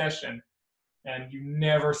of the session, and you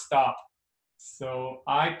never stop. So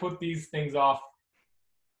I put these things off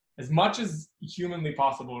as much as humanly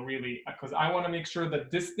possible, really, because I want to make sure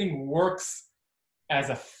that this thing works as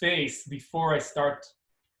a face before I start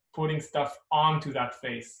putting stuff onto that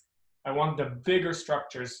face. I want the bigger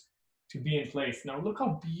structures to be in place. Now look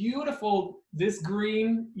how beautiful this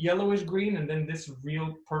green, yellowish green, and then this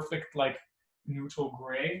real perfect like neutral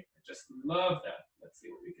gray. I just love that. Let's see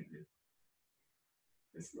what we can do.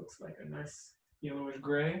 This looks like a nice yellowish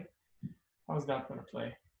gray. How's that gonna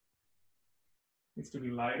play? Needs to be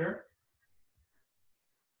lighter.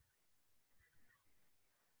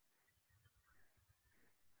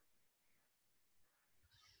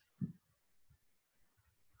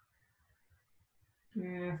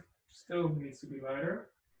 Yeah, still needs to be lighter.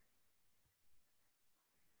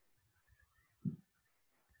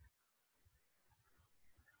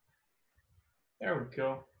 There we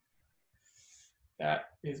go. That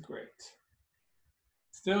is great.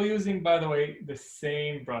 Still using, by the way, the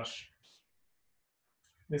same brush.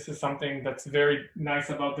 This is something that's very nice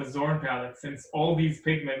about the Zorn palette, since all these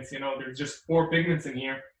pigments, there's just 4 pigments in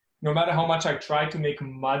here. No matter how much I try to make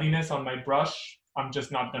muddiness on my brush, I'm just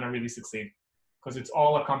not gonna really succeed, because it's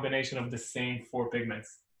all a combination of the same 4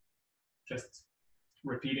 pigments, just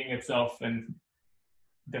repeating itself in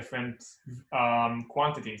different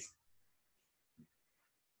quantities.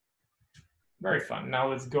 Very fun. Now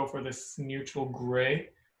let's go for this neutral gray.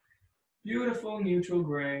 Beautiful neutral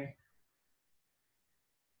gray.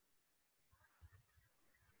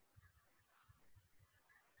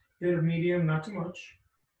 Bit of medium, not too much.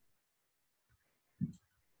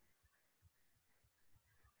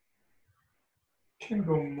 Can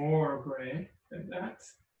go more gray than that.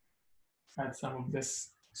 Add some of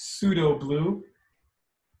this pseudo blue.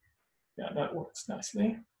 Yeah, that works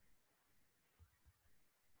nicely.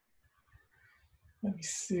 Let me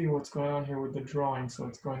see what's going on here with the drawing. So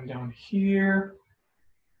it's going down here,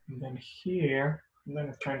 and then here, and then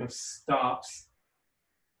it kind of stops.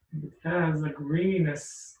 It has a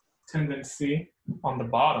greeniness tendency on the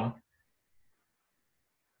bottom.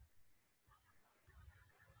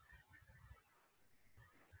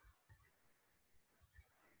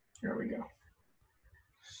 There we go.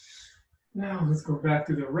 Now let's go back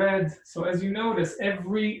to the red. So as you notice,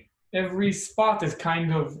 every spot is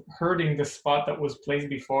kind of hurting the spot that was placed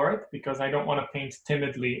before it, because I don't want to paint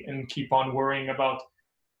timidly and keep on worrying about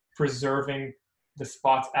preserving the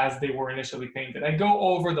spots as they were initially painted. I go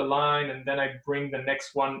over the line and then I bring the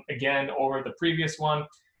next one again over the previous one,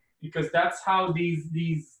 because that's how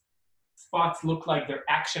these spots look like they're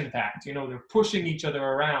action-packed. They're pushing each other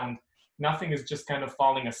around. Nothing is just kind of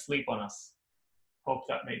falling asleep on us. Hope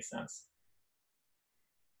that made sense.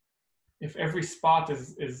 If every spot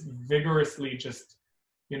is vigorously just,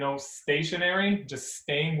 stationary, just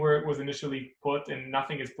staying where it was initially put and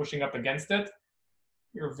nothing is pushing up against it,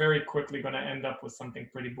 you're very quickly going to end up with something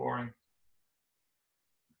pretty boring.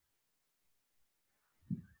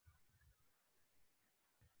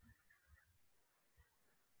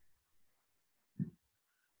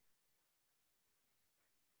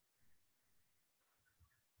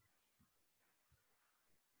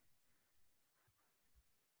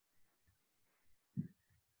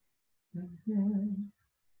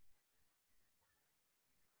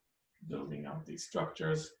 Building out these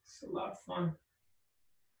structures, it's a lot of fun.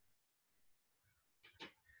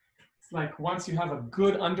 It's like once you have a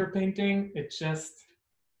good underpainting, it just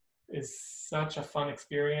is such a fun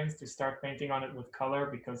experience to start painting on it with color,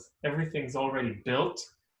 because everything's already built.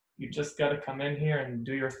 You just got to come in here and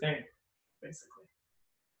do your thing, basically.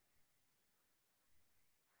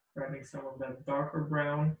 Grabbing some of that darker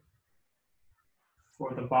brown.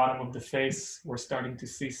 For the bottom of the face, we're starting to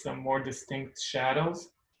see some more distinct shadows.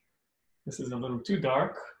 This is a little too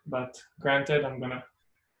dark, but granted, I'm gonna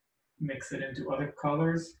mix it into other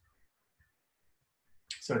colors.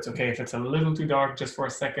 So it's okay if it's a little too dark just for a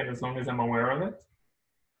second, as long as I'm aware of it.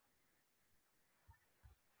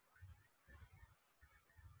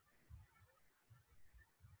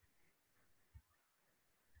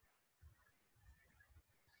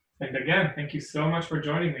 And again, thank you so much for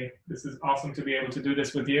joining me. This is awesome to be able to do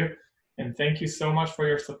this with you. And thank you so much for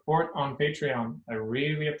your support on Patreon. I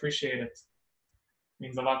really appreciate it. It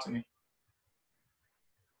means a lot to me.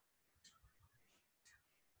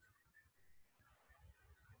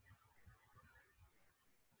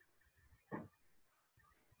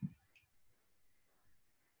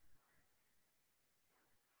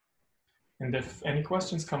 And if any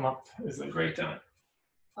questions come up, it's a great time.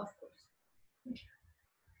 Of course.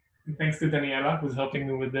 And thanks to Daniela, who's helping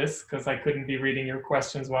me with this, because I couldn't be reading your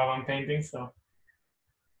questions while I'm painting, so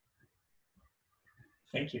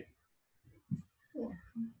thank you. Yeah.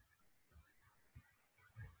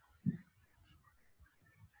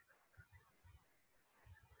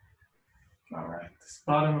 All right, this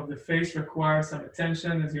bottom of the face requires some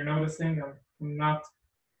attention, as you're noticing. I'm not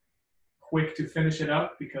quick to finish it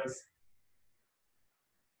up because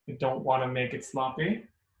I don't want to make it sloppy.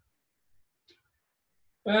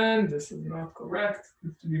 And this is not correct. It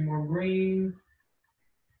needs to be more green.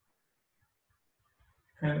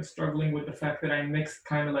 Kind of struggling with the fact that I mixed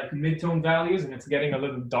kind of like mid-tone values and it's getting a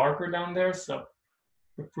little darker down there. So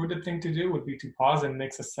the prudent thing to do would be to pause and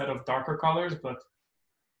mix a set of darker colors, but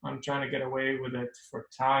I'm trying to get away with it for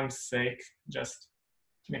time's sake, just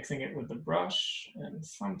mixing it with the brush. And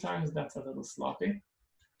sometimes that's a little sloppy.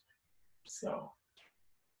 So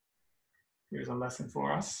here's a lesson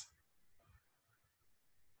for us.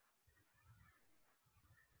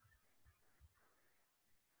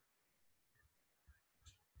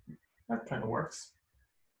 That kind of works.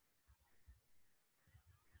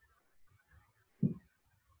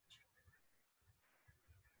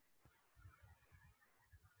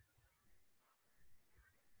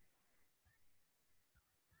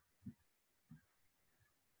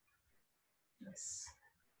 Nice.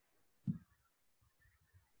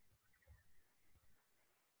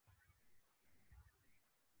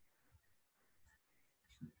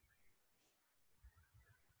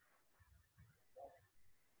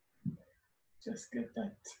 Just get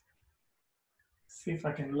that. See if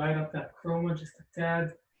I can light up that chroma just a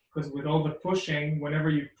tad, because with all the pushing,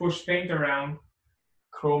 whenever you push paint around,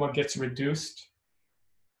 chroma gets reduced.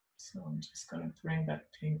 So I'm just going to bring that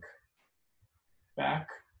pink back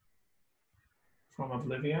from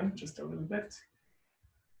Oblivion just a little bit.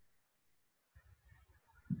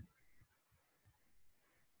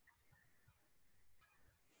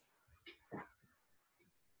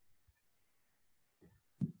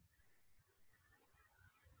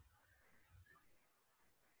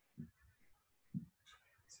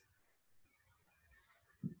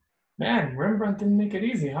 Man, Rembrandt didn't make it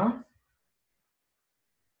easy, huh?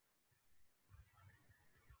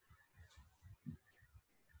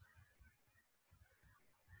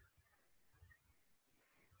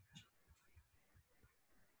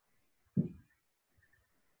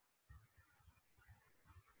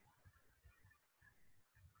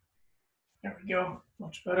 There we go,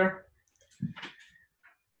 much better.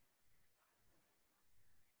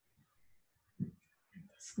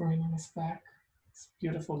 This green on this back. It's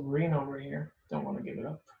beautiful green over here. Don't want to give it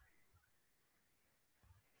up.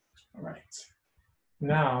 All right.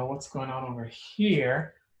 Now, what's going on over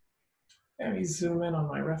here? Let me zoom in on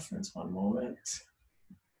my reference one moment.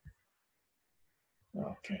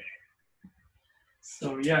 Okay.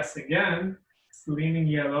 So yes, again, it's leaning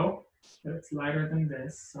yellow, but it's lighter than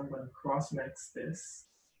this. So I'm going to cross mix this.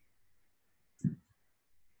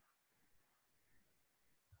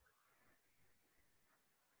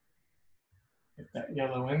 Get that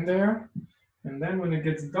yellow in there. And then when it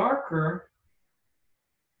gets darker,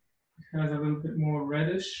 it has a little bit more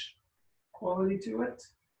reddish quality to it.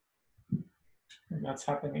 And that's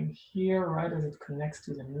happening here, right as it connects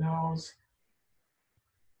to the nose.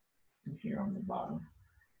 And here on the bottom.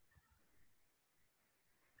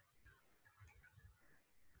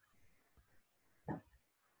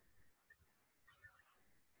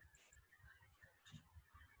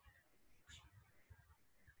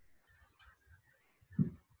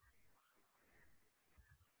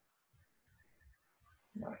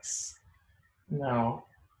 Nice. Now,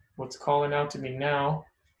 what's calling out to me now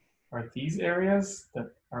are these areas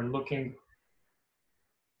that are looking,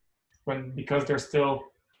 because they're still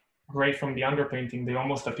gray from the underpainting, they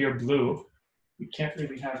almost appear blue. You can't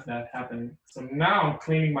really have that happen. So now I'm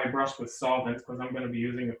cleaning my brush with solvent because I'm going to be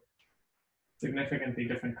using a significantly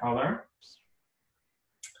different color.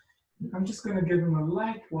 I'm just going to give them a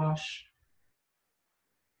light wash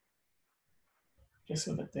just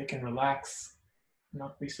so that they can relax,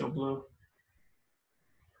 not be so blue.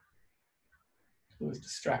 Blue is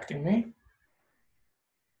distracting me.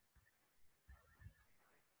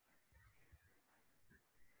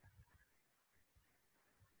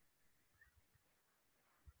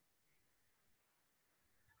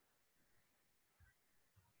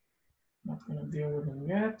 Not going to deal with them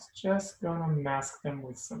yet, just going to mask them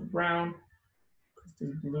with some brown, because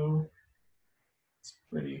this blue is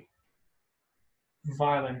pretty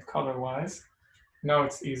violent color-wise. Now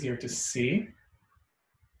it's easier to see.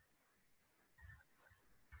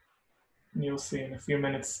 And you'll see in a few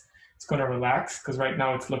minutes, It's going to relax because right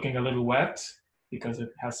now it's looking a little wet because it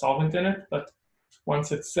has solvent in it, but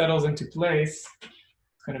once it settles into place,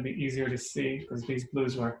 it's going to be easier to see because these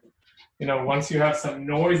blues were, you know, once you have some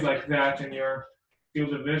noise like that in your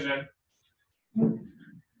field of vision,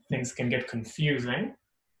 things can get confusing.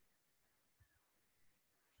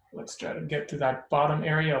 Let's try to get to that bottom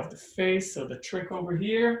area of the face. So the trick over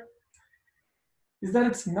here is that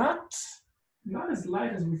it's not as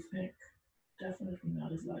light as we think. Definitely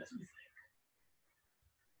not as light as we think.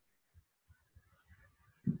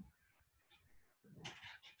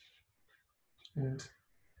 And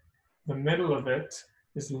the middle of it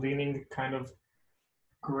is leaning kind of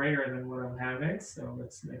grayer than what I'm having. So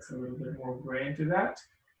let's mix a little bit more gray into that.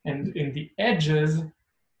 And in the edges,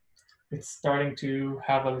 it's starting to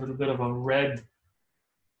have a little bit of a red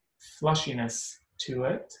flushiness to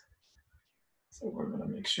it. So we're going to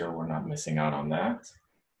make sure we're not missing out on that.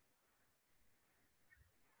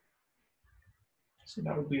 So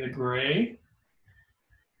that would be the gray.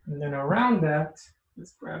 And then around that,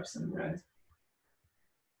 let's grab some red.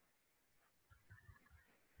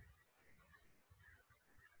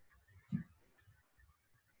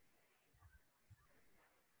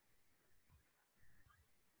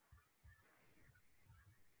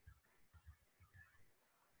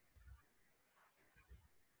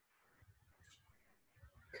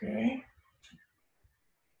 Okay.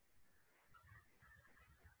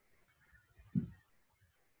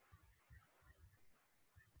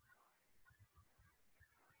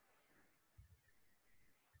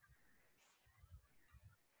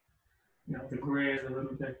 Now the gray is a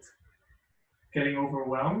little bit getting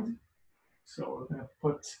overwhelmed. So we're going to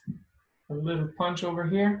put a little punch over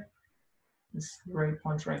here. This gray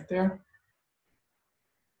punch right there.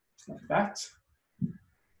 Just like that.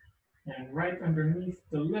 And right underneath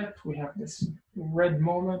the lip, we have this red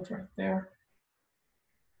moment right there.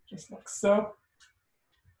 Just like so.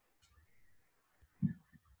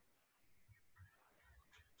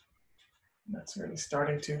 That's really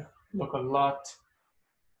starting to look a lot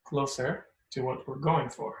closer to what we're going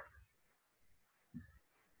for.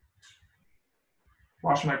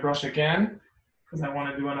 Wash my brush again, because I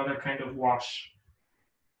want to do another kind of wash.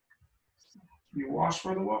 You wash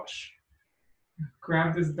for the wash.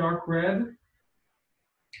 Grab this dark red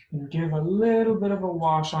and give a little bit of a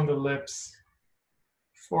wash on the lips.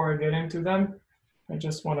 Before I get into them, I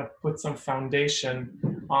just want to put some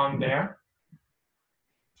foundation on there.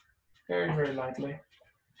 Very, very lightly.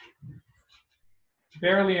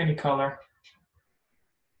 Barely any color.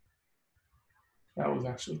 That was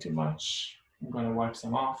actually too much. I'm going to wipe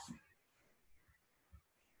some off.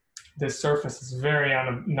 This surface is very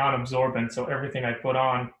non-absorbent, so everything I put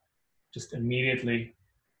on just immediately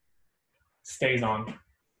stays on.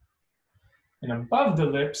 And above the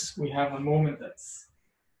lips, we have a moment that's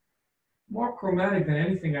more chromatic than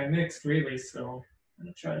anything I mixed, really, so I'm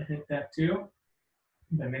going to try to hit that too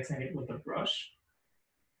by mixing it with a brush.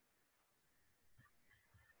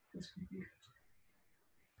 This would be good.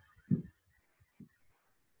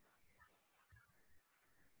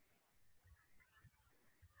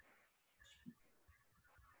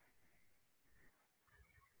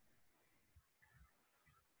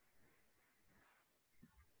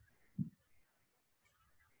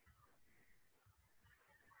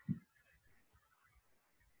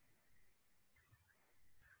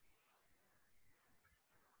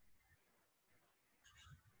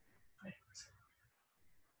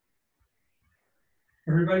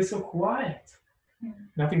 Everybody's so quiet.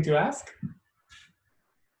 Nothing to ask?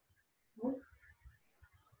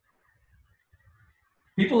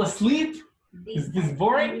 People asleep? Is this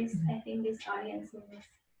boring? I think this audience is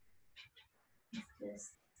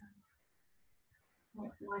just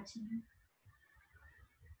watching.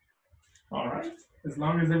 All right. As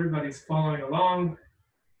long as everybody's following along,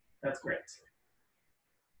 that's great.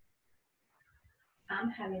 I'm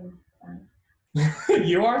having fun.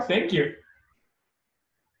 You are? Thank you.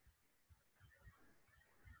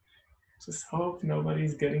 Just hope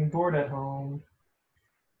nobody's getting bored at home.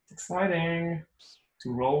 It's exciting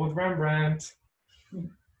to roll with Rembrandt.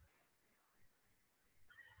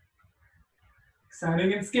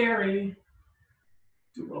 Exciting and scary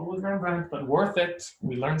to roll with Rembrandt, but worth it.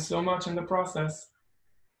 We learned so much in the process.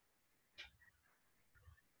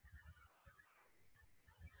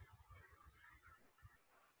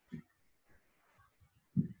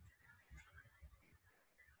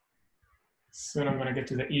 Soon I'm going to get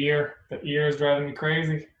to the ear. The ear is driving me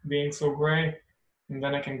crazy, being so gray. And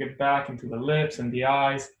then I can get back into the lips and the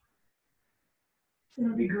eyes. It's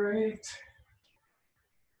going to be great.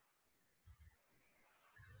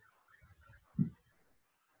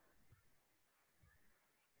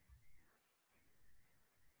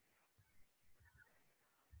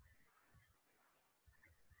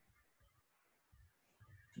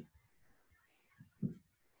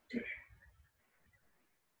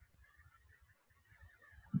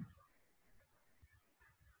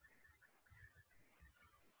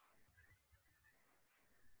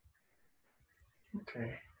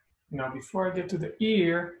 Okay. Now before I get to the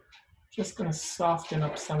ear, just gonna soften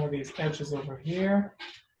up some of these edges over here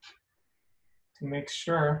to make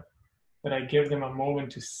sure that I give them a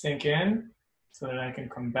moment to sink in so that I can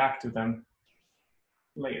come back to them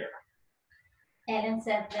later. Ellen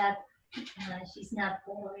said that she's not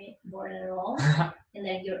bored at all, and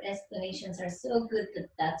that your explanations are so good that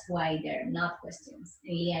that's why they're not questions. I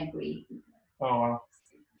really agree. Oh, wow.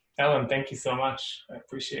 Ellen, thank you so much. I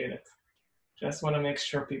appreciate it. Just want to make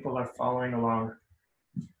sure people are following along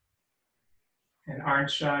and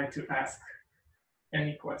aren't shy to ask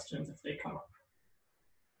any questions if they come up.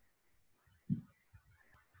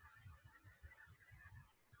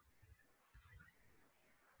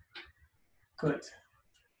 Good.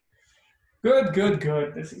 Good, good,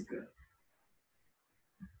 good. This is good.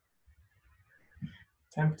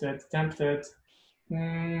 Tempted, tempted.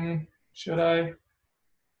 Should I?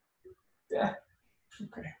 Yeah.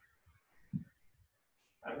 Okay.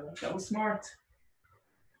 I don't know if that was smart.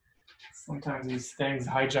 Sometimes these things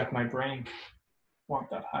hijack my brain. Want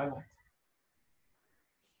that highlight.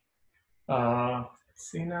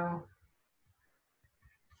 Let's see now.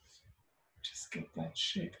 Just get that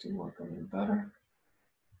shape to work a little better.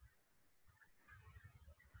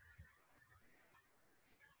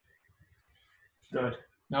 Good.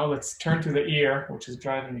 Now let's turn to the ear, which is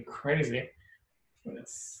driving me crazy. But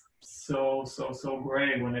it's so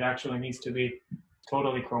gray when it actually needs to be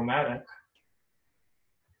totally chromatic.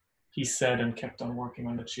 He said and kept on working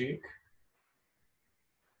on the cheek.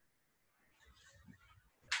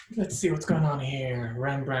 Let's see what's going on here.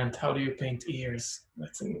 Rembrandt, how do you paint ears?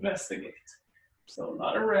 Let's investigate. So a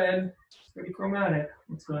lot of red, pretty chromatic.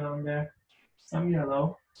 What's going on there? Some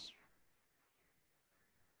yellow.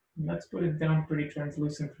 And let's put it down pretty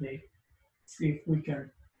translucently. See if we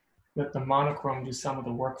can let the monochrome do some of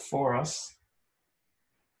the work for us.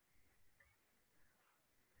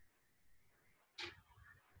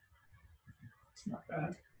 It's not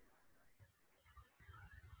bad.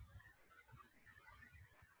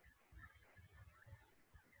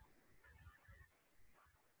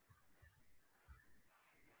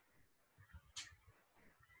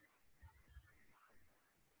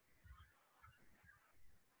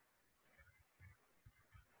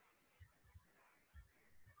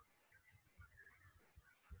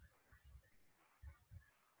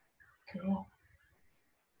 Cool.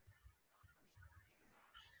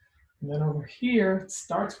 And then over here, it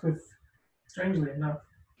starts with, strangely enough,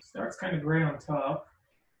 starts kind of gray on top,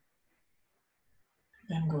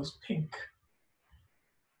 then goes pink.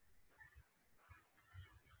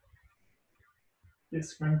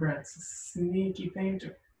 This Rembrandt's a sneaky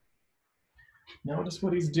painter. Notice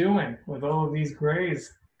what he's doing with all of these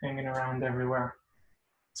grays hanging around everywhere.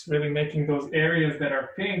 It's really making those areas that are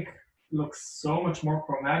pink look so much more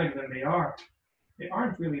chromatic than they are. They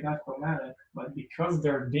aren't really that chromatic, but because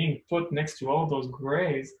they're being put next to all those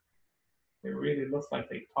grays, they really look like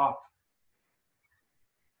they pop.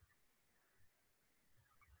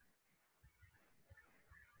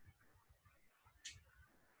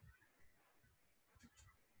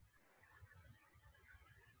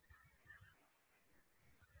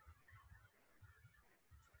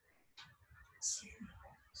 Let's see.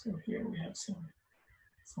 So here we have some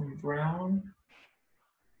brown,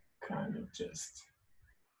 kind of just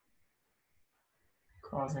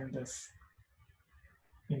causing this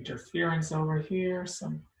interference over here,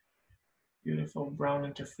 some beautiful brown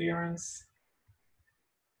interference.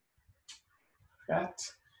 That.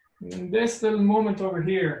 And this little moment over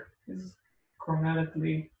here is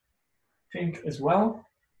chromatically pink as well.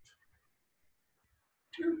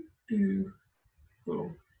 Boom.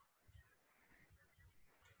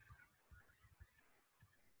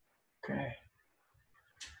 Okay.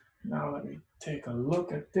 Now let me take a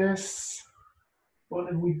look at this. What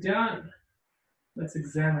have we done? Let's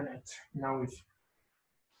examine it. Now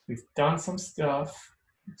we've done some stuff.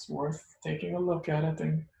 It's worth taking a look at it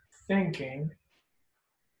and thinking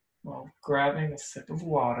while grabbing a sip of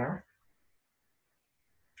water.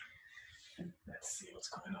 Let's see what's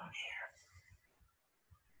going on here.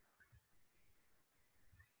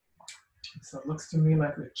 So it looks to me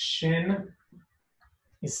like the chin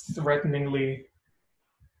is threateningly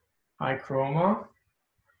high chroma.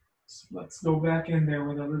 So let's go back in there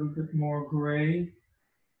with a little bit more gray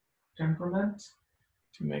temperament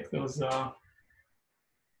to make those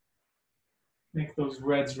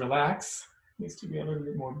reds relax. Needs to be a little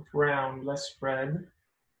bit more brown, less red,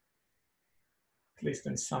 at least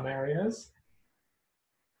in some areas.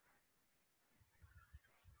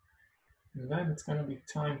 And then it's going to be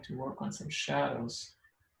time to work on some shadows.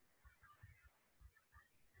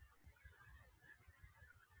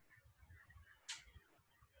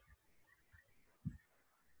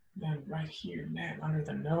 then right here, man, under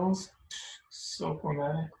the nose, so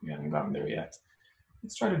chromatic. We haven't gotten there yet.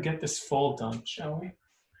 Let's try to get this fold done, shall we?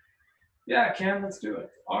 Yeah, Cam, let's do it.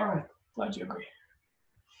 All right, glad you agree.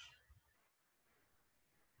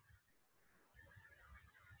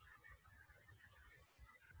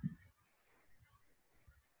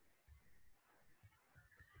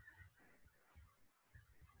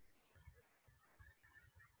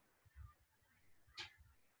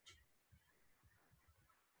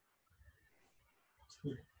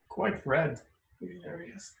 Quite red, these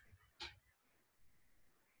areas.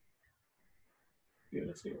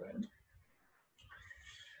 Beautifully red.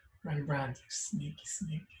 Rembrandt, you sneaky,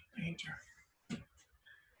 sneaky painter.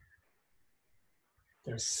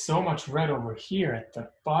 There's so much red over here at the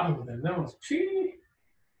bottom of the nose. Gee.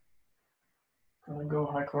 Gonna go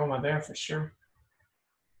high chroma there for sure.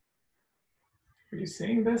 Are you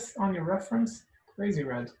seeing this on your reference? Crazy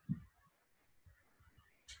red.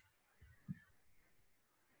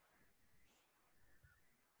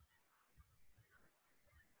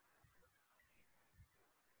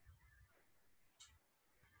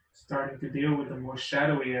 Starting to deal with the more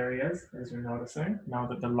shadowy areas, as you're noticing, now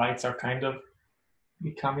that the lights are kind of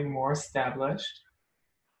becoming more established.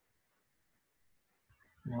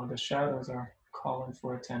 Now the shadows are calling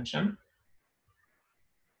for attention.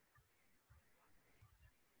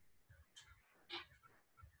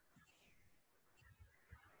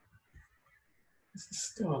 This is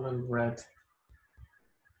still a little red.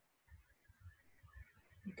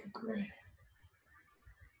 Make it gray.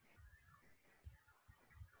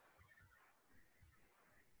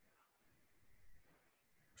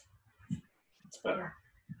 It's better.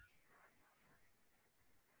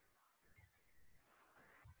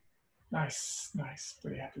 Nice, nice.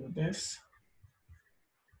 Pretty happy with this.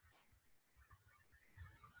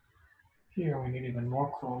 Here we need even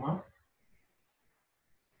more chroma.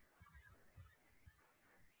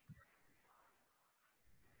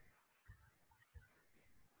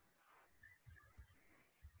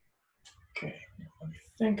 Okay, let me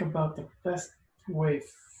think about the best way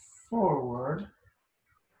forward.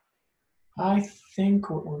 I think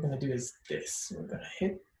what we're going to do is this. We're going to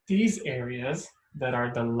hit these areas that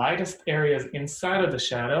are the lightest areas inside of the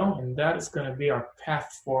shadow, and that is going to be our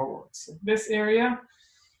path forward. So this area,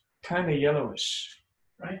 kind of yellowish,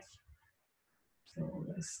 right? So we're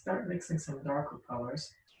going to start mixing some darker colors.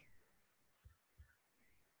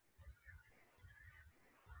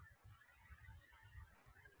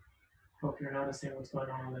 Hope you're noticing what's going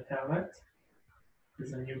on the palette.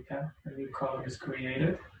 There's a new color is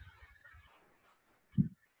created.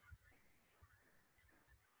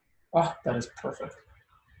 Ah, that is perfect.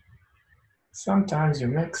 Sometimes you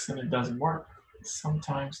mix and it doesn't work.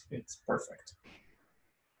 Sometimes it's perfect.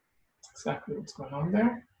 That's exactly what's going on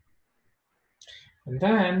there. And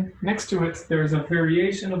then next to it, there's a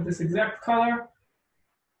variation of this exact color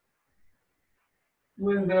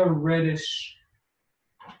with a reddish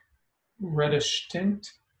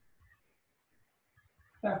tint.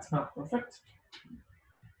 That's not perfect.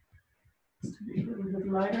 It's to be a little bit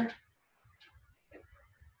lighter.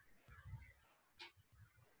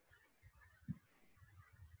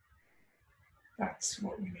 That's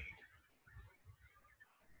what we need.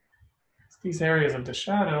 These areas of the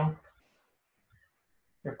shadow,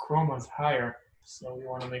 their chroma is higher, so we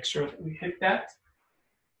want to make sure that we hit that.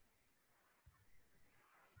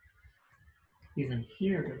 Even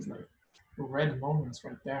here, there's like red moments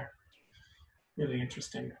right there. Really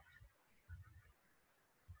interesting.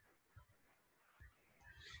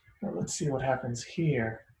 Now let's see what happens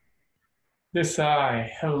here. This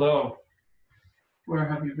eye, hello. Where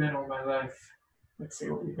have you been all my life? Let's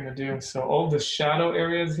see what we're gonna do. So all the shadow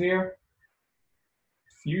areas here,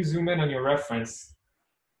 if you zoom in on your reference,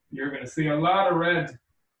 you're gonna see a lot of red.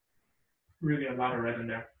 Really a lot of red in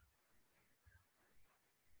there.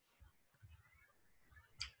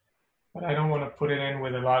 But I don't want to put it in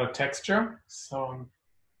with a lot of texture, so I'm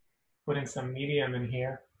putting some medium in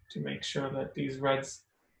here to make sure that these reds,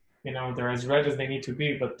 you know, they're as red as they need to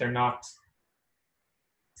be, but they're not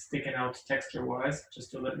sticking out texture-wise,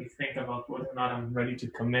 just to let me think about whether or not I'm ready to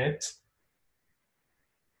commit.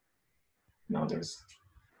 Now there's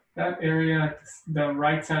that area, the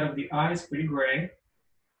right side of the eye is pretty gray.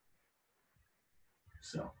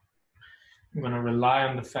 So I'm going to rely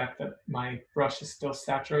on the fact that my brush is still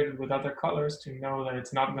saturated with other colors to know that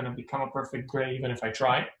it's not going to become a perfect gray even if I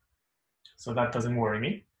try. So that doesn't worry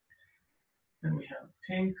me. Then we have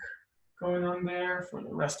pink going on there for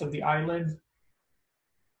the rest of the eyelid.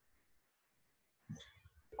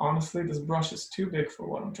 Honestly, this brush is too big for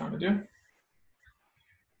what I'm trying to do,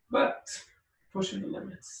 but pushing the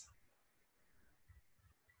limits.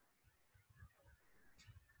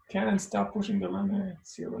 Can't stop pushing the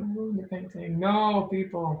limits. You're gonna ruin the painting. No,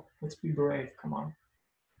 people, let's be brave. Come on.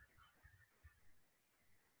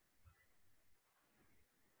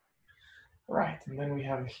 Right, and then we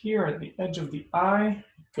have here at the edge of the eye,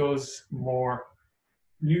 it goes more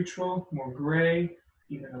neutral, more gray,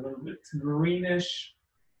 even a little bit greenish.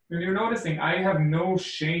 And you're noticing I have no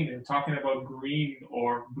shame in talking about green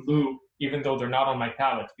or blue, even though they're not on my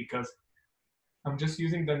palette, because I'm just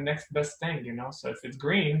using the next best thing, you know? So if it's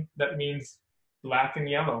green, that means black and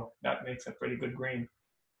yellow. That makes a pretty good green.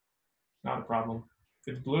 Not a problem.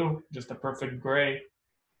 If it's blue, just a perfect gray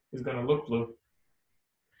is gonna look blue.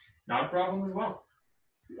 Not a problem as well.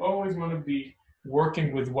 You always want to be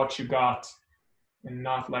working with what you got and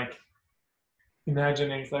not like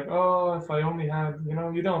imagining it's like, oh, if I only had, you know,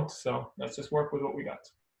 you don't. So let's just work with what we got.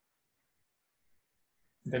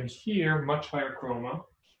 Then here, much higher chroma.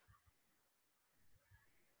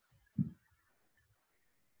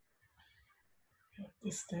 Got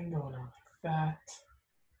this thing going on like that.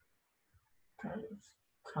 Kind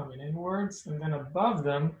of coming inwards. And then above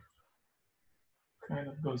them, kind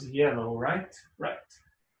of goes yellow, right? Right.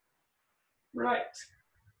 Right.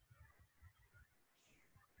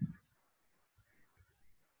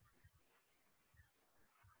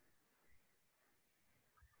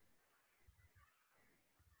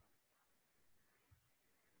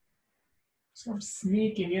 So I'm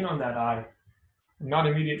sneaking in on that eye. I'm not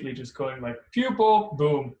immediately just going like pupil,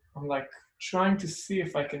 boom. I'm like trying to see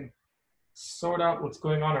if I can sort out what's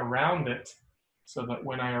going on around it so that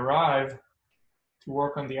when I arrive to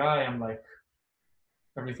work on the eye, I'm like,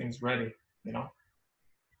 everything's ready, you know?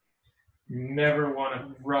 You never want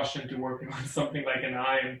to rush into working on something like an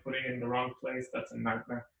eye and putting it in the wrong place. That's a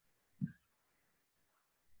nightmare.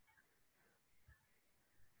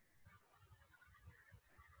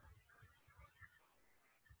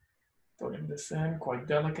 Putting this in quite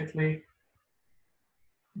delicately,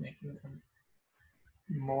 making them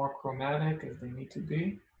more chromatic as they need to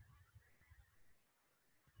be.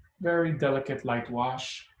 Very delicate light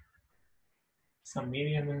wash. Some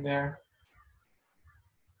medium in there.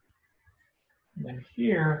 And then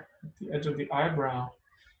here, at the edge of the eyebrow,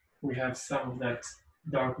 we have some of that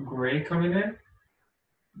dark gray coming in.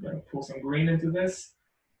 I'm gonna pull some green into this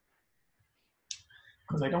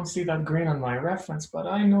because I don't see that green on my reference, but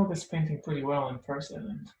I know this painting pretty well in person,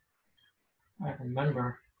 and I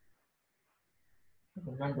remember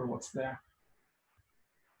what's there.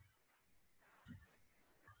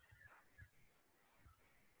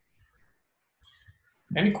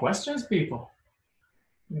 Any questions, people?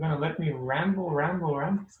 You're gonna let me ramble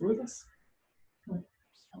through this?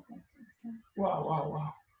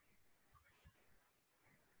 Wow.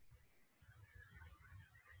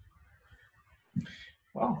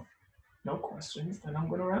 Well, no questions, then I'm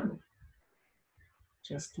gonna ramble.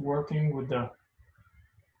 Just working with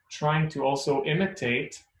trying to also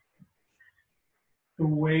imitate the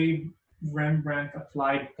way Rembrandt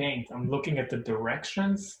applied paint. I'm looking at the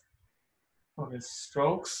directions of his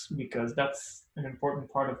strokes because that's an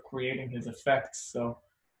important part of creating his effects. So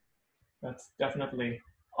that's definitely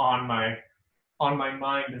on my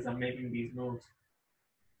mind as I'm making these moves.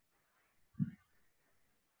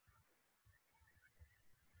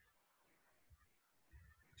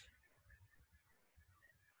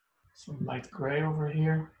 Some light gray over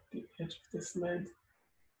here, the edge of this lid.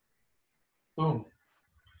 Boom.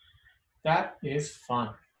 That is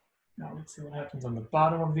fun. Now let's see what happens on the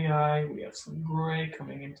bottom of the eye. We have some gray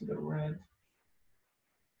coming into the red.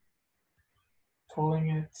 Pulling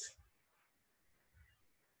it.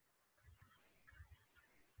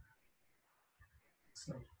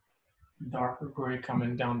 So darker gray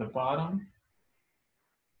coming down the bottom.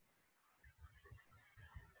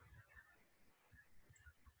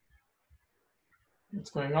 What's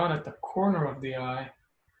going on at the corner of the eye?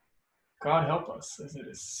 God help us, as it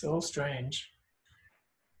is so strange.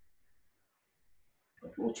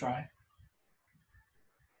 But we'll try.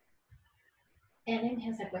 Ellen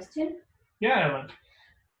has a question. Yeah,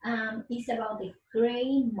 Ellen. It's about the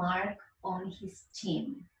gray mark on his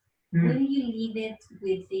chin. Will you leave it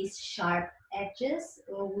with these sharp edges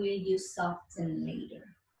or will you soften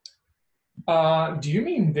later? Do you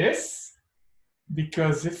mean this?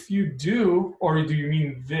 Because if you do, or do you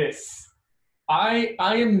mean this? I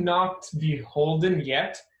am not beholden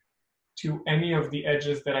yet to any of the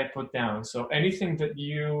edges that I put down. So anything that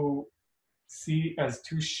you see as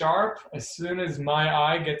too sharp, as soon as my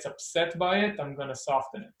eye gets upset by it, I'm gonna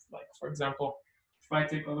soften it. Like for example, if I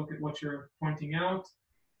take a look at what you're pointing out,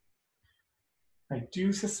 I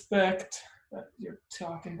do suspect that you're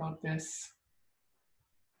talking about this,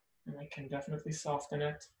 and I can definitely soften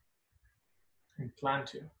it and plan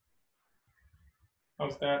to.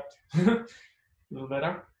 How's that? A little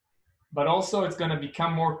better. But also it's going to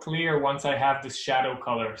become more clear once I have this shadow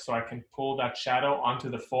color, so I can pull that shadow onto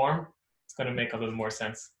the form. It's going to make a little more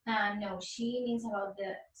sense. No, she means about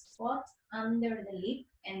the spot under the lip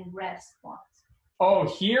and red spot. Oh,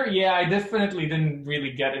 here? Yeah, I definitely didn't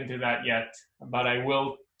really get into that yet, but I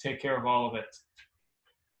will take care of all of it.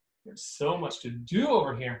 There's so much to do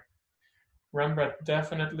over here. Rembrandt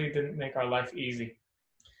definitely didn't make our life easy.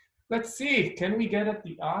 Let's see, can we get at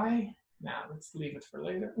the eye? Nah, let's leave it for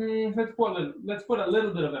later. Let's put a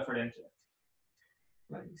little bit of effort into it.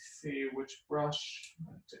 Let me see which brush. I'm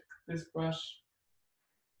gonna take this brush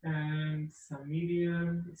and some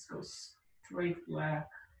medium. Let's go straight black,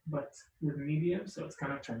 but with medium, so it's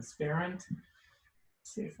kind of transparent.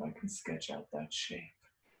 Let's see if I can sketch out that shape.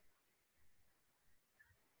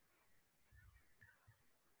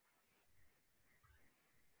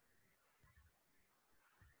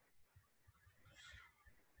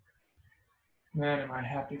 Man, am I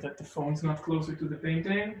happy that the phone's not closer to the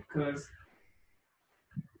painting, because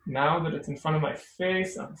now that it's in front of my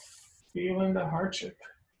face, I'm feeling the hardship.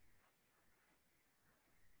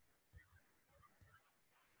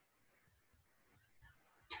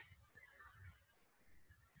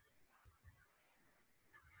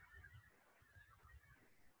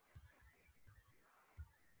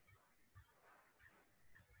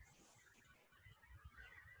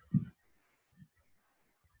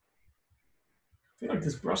 I feel like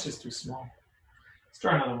this brush is too small. Let's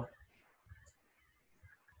try another one.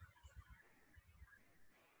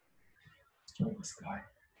 Let's try this guy.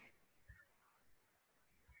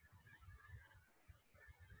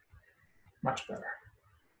 Much better.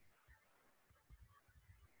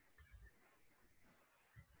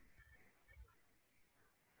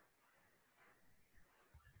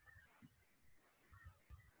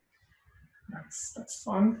 That's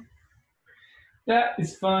fun. That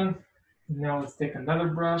is fun. Now let's take another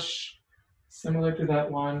brush, similar to that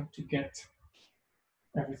one, to get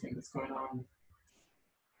everything that's going on.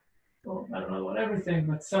 Well, I don't know about everything,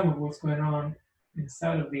 but some of what's going on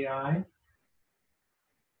inside of the eye.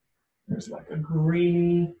 There's like a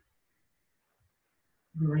greeny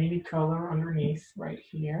color underneath right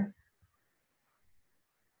here.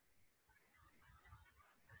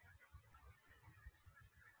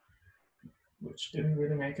 Which didn't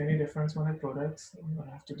really make any difference when I put it, so I'm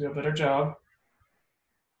gonna have to do a better job.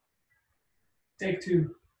 Take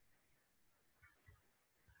two.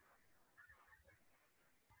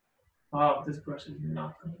 Oh, this brush is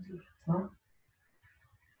not gonna do it, huh?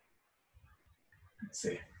 Let's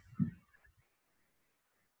see.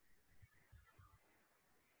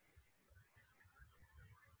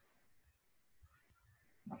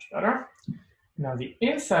 Much better. Now the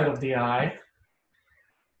inside of the eye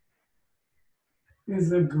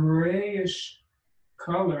is a grayish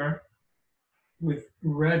color with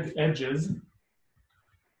red edges.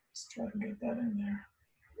 Let's try to get that in there.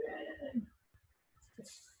 The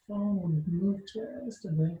phone would move just a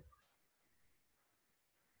bit.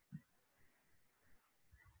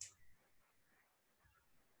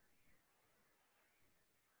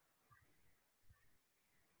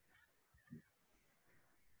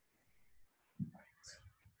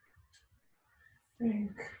 I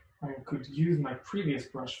think I could use my previous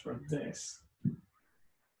brush for this.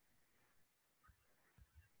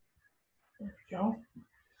 There we go.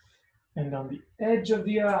 And on the edge of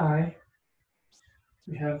the eye,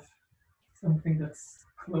 we have something that's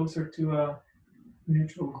closer to a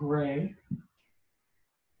neutral gray.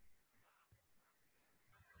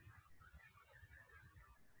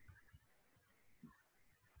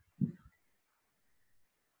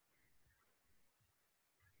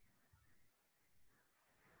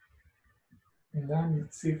 And then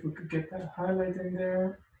let's see if we could get that highlight in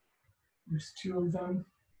there. There's two of them.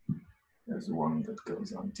 There's one that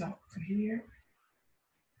goes on top of here.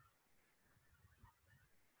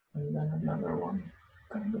 And then another one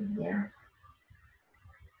kind of there.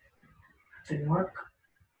 Didn't work.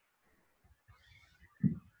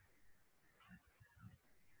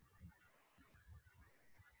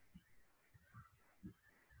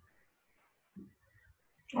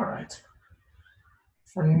 All right.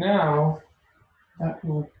 For now, that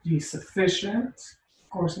will be sufficient. Of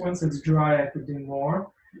course, once it's dry, I could do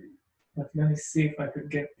more. But let me see if I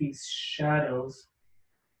could get these shadows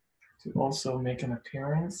to also make an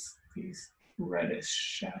appearance. These reddish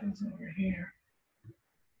shadows over here.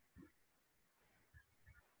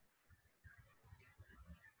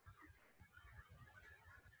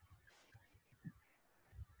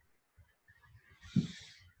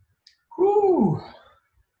 Whew!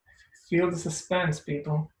 Feel the suspense,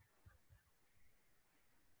 people.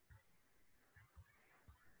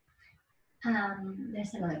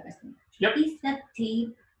 There's another question. Yep. Is that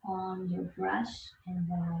tape on your brush and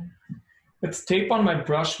why? It's tape on my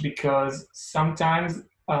brush because sometimes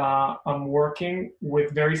I'm working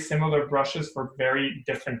with very similar brushes for very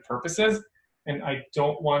different purposes, and I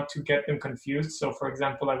don't want to get them confused. So for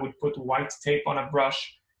example, I would put white tape on a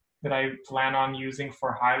brush that I plan on using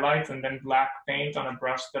for highlights, and then black paint on a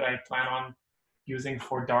brush that I plan on using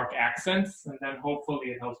for dark accents, and then hopefully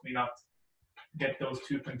it helps me not get those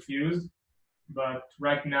two confused. But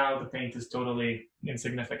right now the paint is totally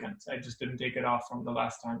insignificant. I just didn't take it off from the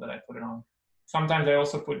last time that I put it on. Sometimes I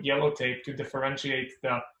also put yellow tape to differentiate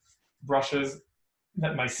the brushes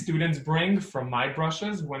that my students bring from my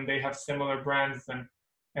brushes. When they have similar brands, then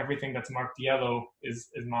everything that's marked yellow is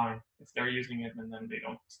mine. If they're using it, and then they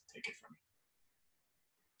don't take it from me.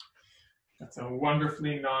 That's a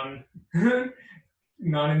wonderfully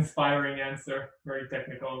non-inspiring answer, very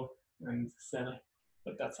technical and silly,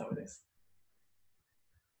 but that's how it is.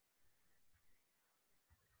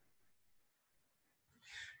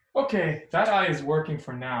 Okay, that eye is working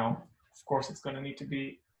for now. Of course, it's going to need to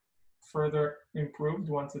be further improved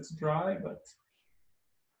once it's dry, but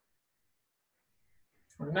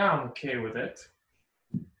for now, I'm okay with it.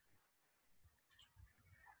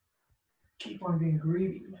 Keep on being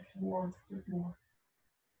greedy, like more, a bit more.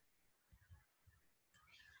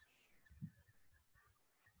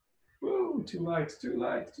 Woo, too light, too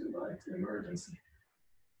light, too light, emergency.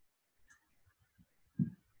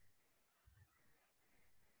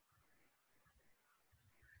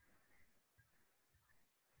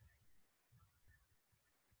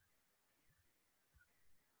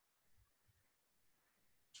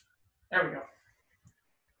 There we go.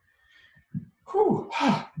 Whew,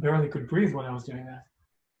 barely could breathe when I was doing that.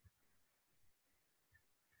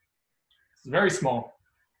 It's very small.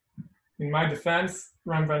 In my defense,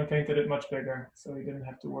 Rembrandt painted it much bigger, so he didn't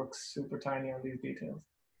have to work super tiny on these details.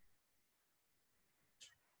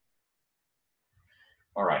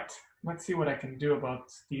 All right, let's see what I can do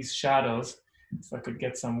about these shadows. If I could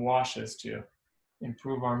get some washes to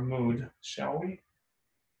improve our mood, shall we?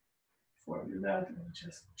 Before I do that, let me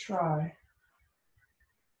just try.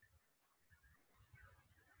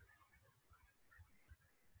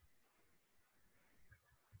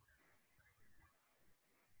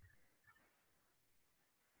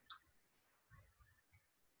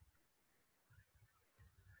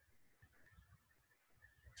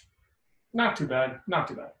 Not too bad, not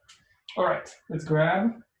too bad. All right, let's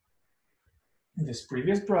grab this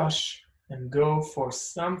previous brush and go for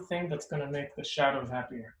something that's going to make the shadows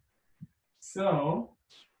happier. So,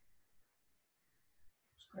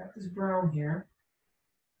 let's grab this brown here.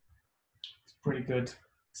 It's a pretty good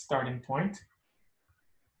starting point.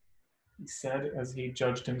 He said, as he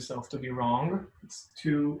judged himself to be wrong, it's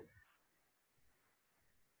too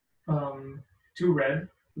red.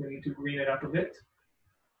 We need to green it up a bit.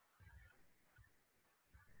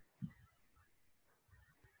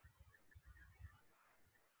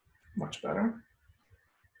 Much better.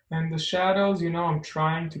 And the shadows, I'm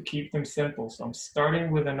trying to keep them simple. So I'm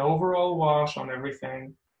starting with an overall wash on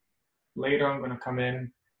everything. Later, I'm going to come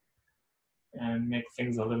in and make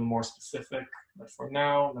things a little more specific. But for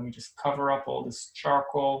now, let me just cover up all this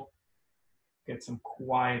charcoal, get some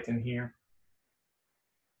quiet in here.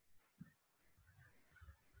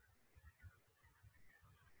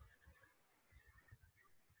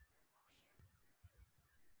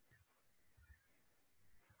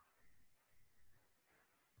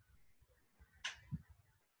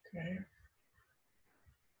 Okay.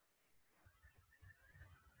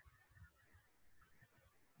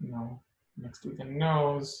 No, next to the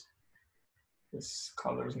nose, this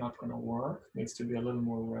color is not going to work. It needs to be a little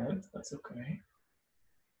more red. That's okay.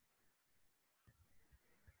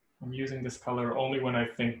 I'm using this color only when I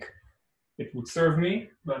think it would serve me,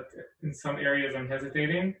 but in some areas I'm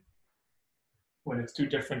hesitating when it's too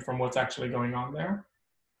different from what's actually going on there.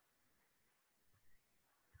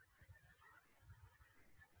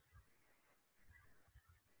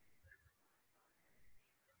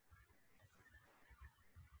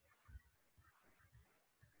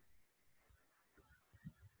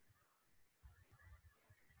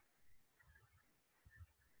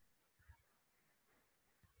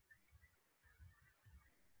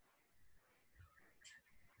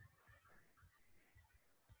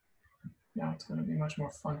 Now it's going to be much more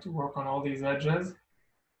fun to work on all these edges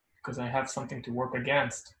because I have something to work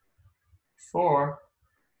against. Before,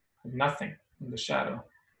 I had nothing in the shadow.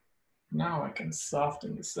 Now I can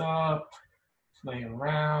soften this up, play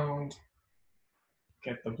around,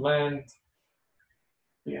 get the blend,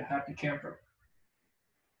 be a happy camper.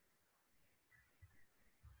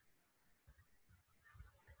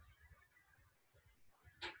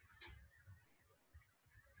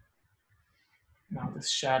 Now this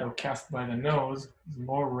shadow cast by the nose is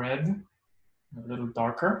more red, a little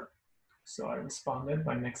darker. So I responded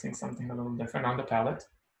by mixing something a little different on the palette.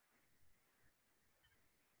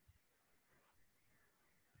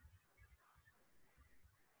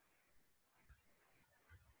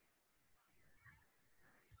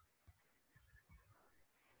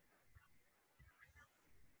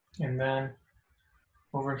 And then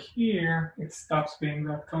over here, it stops being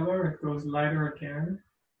that color. It goes lighter again.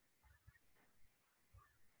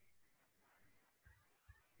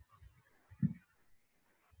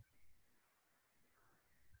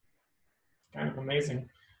 Kind of amazing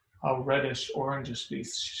how reddish, orangish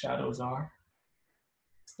these shadows are.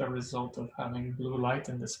 It's the result of having blue light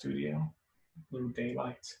in the studio. Blue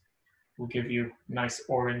daylight will give you nice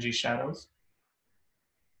orangey shadows.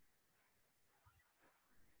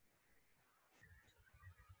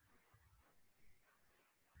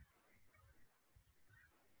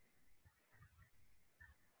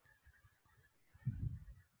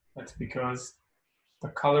 That's because the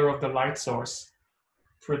color of the light source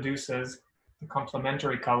produces the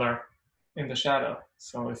complementary color in the shadow.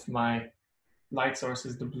 So if my light source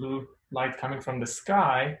is the blue light coming from the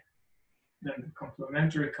sky, then the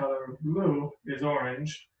complementary color of blue is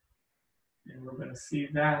orange. And we're going to see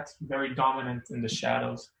that very dominant in the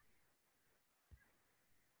shadows.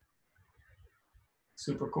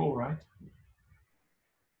 Super cool, right?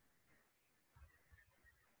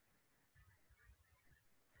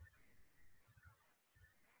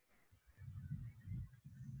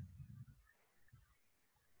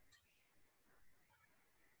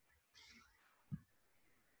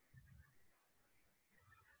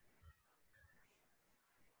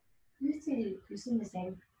 Using the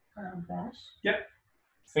same brush? Yep,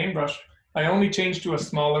 same brush. I only changed to a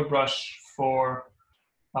smaller brush for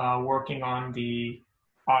working on the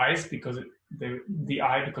eyes because the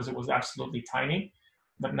eye because it was absolutely tiny.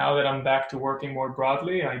 But now that I'm back to working more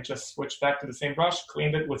broadly, I just switched back to the same brush,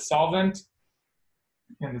 cleaned it with solvent,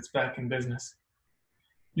 and it's back in business.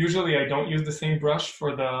 Usually I don't use the same brush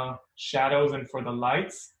for the shadows and for the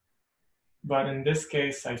lights, but in this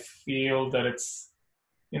case I feel that it's,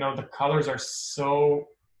 the colors are so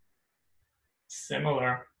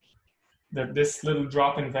similar that this little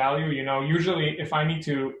drop in value, usually if I need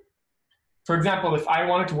to, for example, if I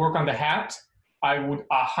wanted to work on the hat, I would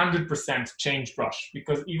 100% change brush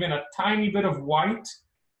because even a tiny bit of white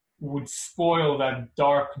would spoil that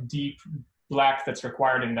dark, deep black that's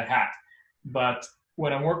required in the hat. But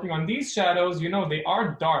when I'm working on these shadows, they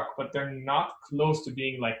are dark, but they're not close to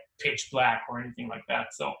being like pitch black or anything like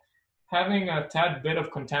that. So having a tad bit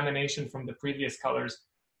of contamination from the previous colors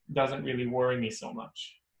doesn't really worry me so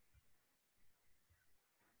much.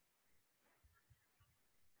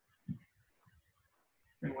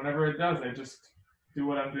 And whenever it does, I just do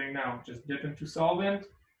what I'm doing now. Just dip into solvent,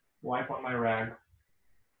 wipe on my rag.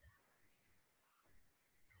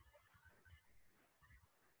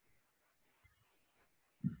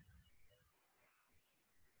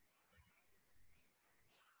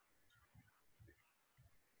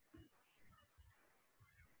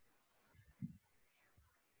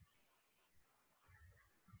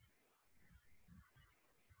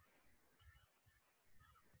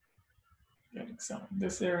 Getting some of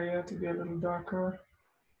this area to be a little darker.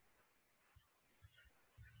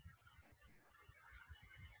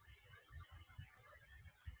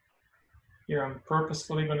 Here I'm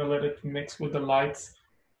purposefully going to let it mix with the lights.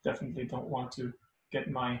 Definitely don't want to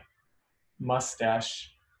get my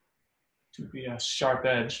mustache to be a sharp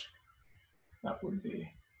edge. That would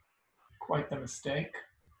be quite the mistake.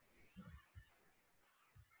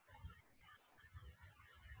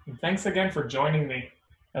 And thanks again for joining me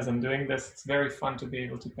as I'm doing this. It's very fun to be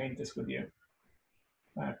able to paint this with you.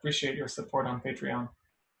 I appreciate your support on Patreon,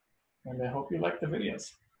 and I hope you like the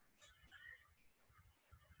videos.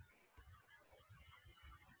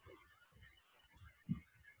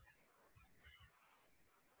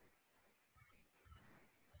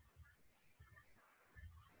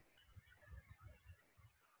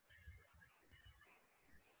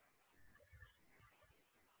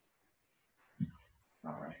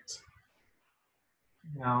 All right.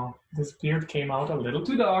 Now, this beard came out a little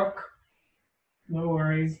too dark. No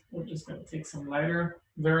worries. We're just going to take some lighter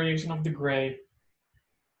variation of the gray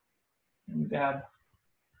and dab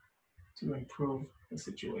to improve the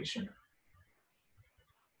situation.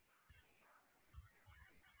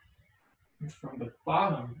 And from the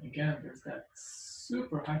bottom, again, there's that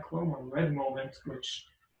super high chroma red moment, which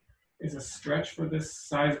is a stretch for this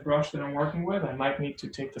size brush that I'm working with. I might need to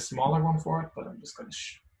take the smaller one for it, but I'm just going to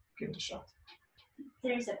give it a shot.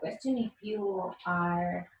 There is a question if you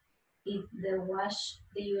are if the wash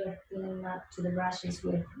that you are filling up to the brush is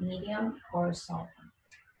with medium or solvent.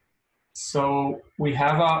 So we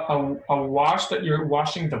have a wash that you're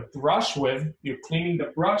washing the brush with. You're cleaning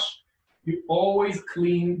the brush. You always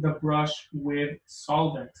clean the brush with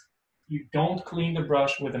solvent. You don't clean the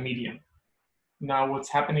brush with a medium. Now what's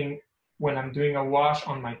happening when I'm doing a wash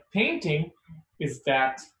on my painting is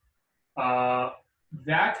that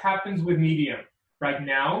that happens with medium right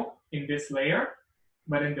now in this layer,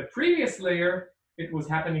 but in the previous layer, it was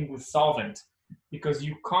happening with solvent because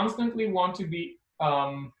you constantly want to be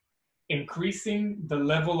increasing the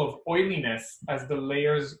level of oiliness as the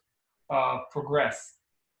layers progress.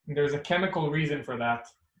 And there's a chemical reason for that,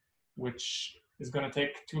 which is going to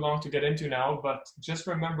take too long to get into now, but just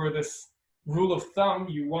remember this rule of thumb: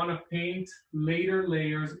 you want to paint later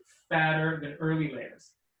layers fatter than early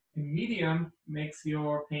layers. And medium makes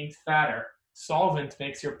your paint fatter. Solvent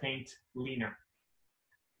makes your paint leaner.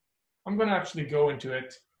 I'm going to actually go into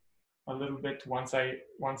it a little bit once I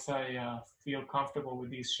feel comfortable with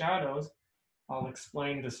these shadows. I'll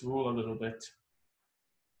explain this rule a little bit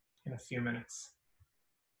in a few minutes.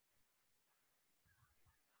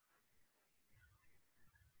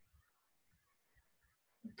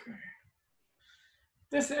 Okay.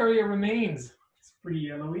 This area remains. It's pretty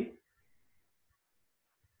yellowy.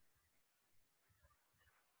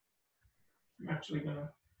 I'm actually gonna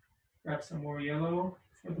grab some more yellow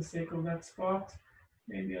for the sake of that spot.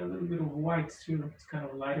 Maybe a little bit of white too. It's kind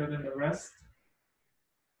of lighter than the rest.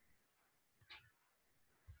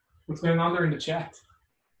 What's going on there in the chat?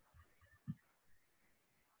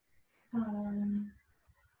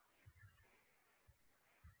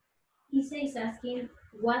 Isa is asking,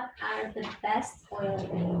 what are the best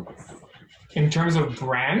oil paints? In terms of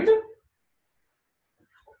brand?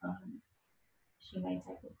 She might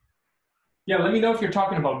type it. Yeah, let me know if you're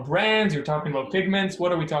talking about brands, you're talking about pigments.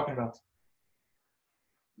 What are we talking about?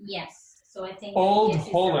 Yes. So I think Old yes,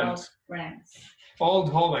 Holland. Brands.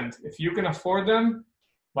 Old Holland. If you can afford them,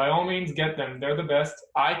 by all means get them. They're the best.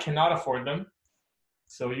 I cannot afford them,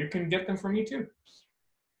 so you can get them from me too.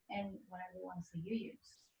 And what are the ones that you use?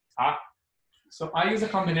 So I use a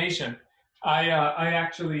combination. I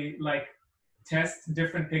actually like test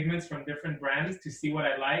different pigments from different brands to see what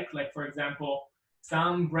I like. Like for example,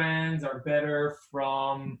 some brands are better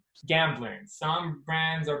from Gamblin. Some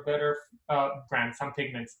brands are better, some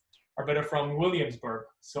pigments are better from Williamsburg.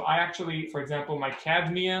 So I actually, for example, my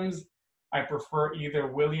cadmiums, I prefer either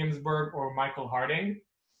Williamsburg or Michael Harding.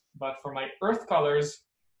 But for my earth colors,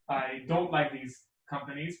 I don't like these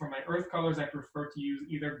companies. For my earth colors, I prefer to use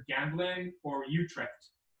either Gamblin or Utrecht.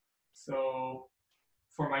 So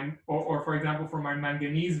for my, or for example, for my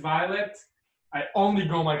manganese violet, I only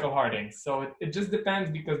go Michael Harding. So it just depends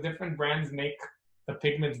because different brands make the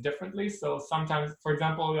pigments differently. So sometimes, for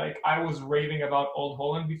example, like I was raving about Old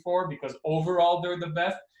Holland before because overall they're the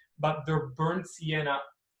best, but their burnt sienna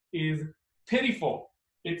is pitiful.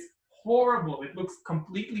 It's horrible. It looks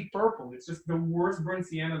completely purple. It's just the worst burnt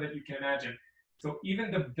sienna that you can imagine. So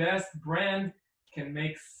even the best brand can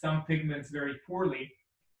make some pigments very poorly,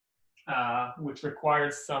 which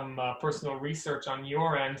requires some personal research on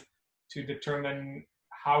your end to determine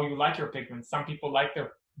how you like your pigments. Some people like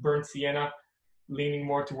their burnt sienna leaning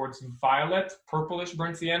more towards violet, purplish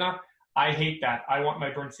burnt sienna. I hate that. I want my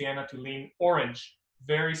burnt sienna to lean orange,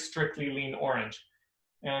 very strictly lean orange.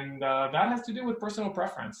 And that has to do with personal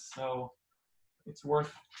preference. So it's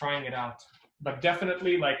worth trying it out. But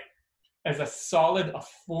definitely, like, as a solid,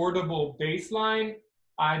 affordable baseline,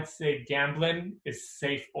 I'd say Gamblin is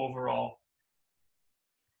safe overall.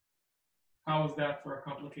 How was that for a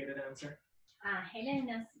complicated answer? Helen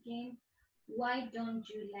asking, why don't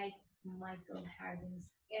you like Michael Harding's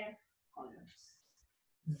earth colors?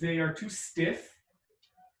 They are too stiff.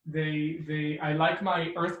 I like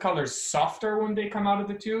my earth colors softer when they come out of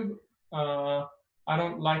the tube. I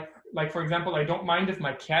don't like for example, I don't mind if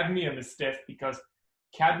my cadmium is stiff because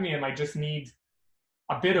cadmium, I just need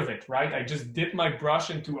a bit of it, right? I just dip my brush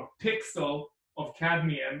into a pixel of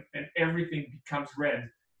cadmium and everything becomes red.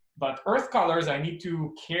 But earth colors, I need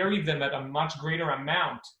to carry them at a much greater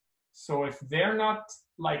amount. So if they're not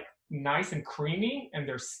like nice and creamy and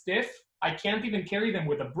they're stiff, I can't even carry them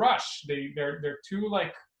with a brush. They're too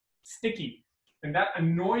like sticky. And that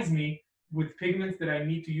annoys me with pigments that I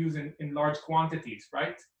need to use in large quantities,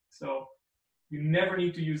 right? So you never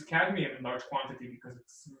need to use cadmium in large quantity because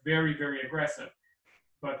it's very, very aggressive.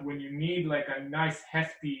 But when you need like a nice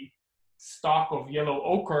hefty stock of yellow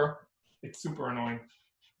ochre, it's super annoying.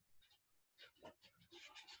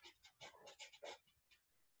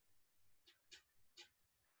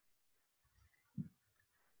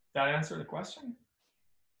 That answer the question?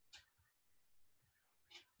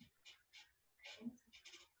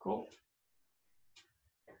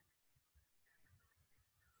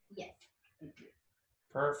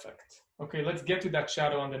 Perfect. Okay, let's get to that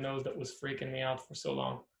shadow on the nose that was freaking me out for so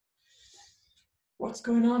long. What's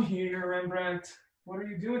going on here, Rembrandt? What are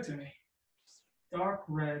you doing to me? Dark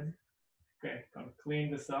red. Okay, gonna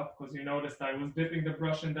clean this up because you noticed I was dipping the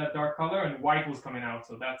brush in that dark color and white was coming out,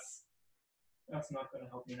 so that's not gonna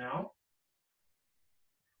help me now.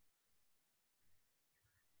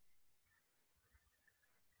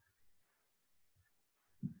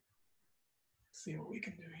 See what we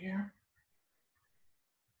can do here.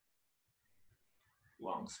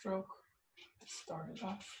 Long stroke. Start it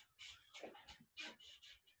off.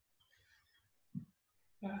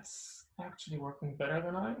 That's actually working better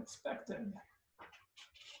than I expected.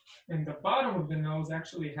 And the bottom of the nose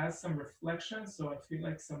actually has some reflection, so I feel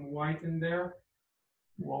like some white in there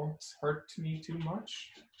won't hurt me too much.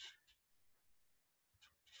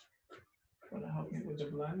 Gonna help me with the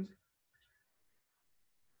blend.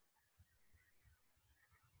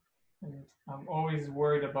 And I'm always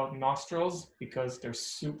worried about nostrils because they're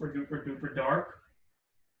super duper duper dark.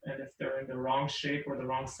 And if they're in the wrong shape or the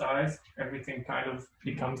wrong size, everything kind of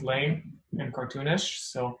becomes lame and cartoonish.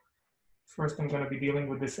 So first I'm going to be dealing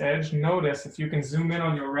with this edge. Notice if you can zoom in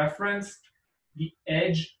on your reference, the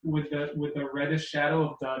edge with the reddish shadow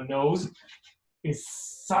of the nose is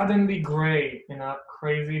suddenly gray in a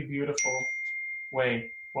crazy beautiful way.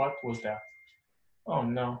 What was that? Oh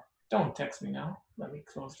no, don't text me now. Let me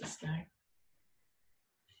close this thing.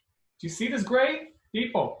 Do you see this gray?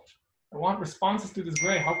 People, I want responses to this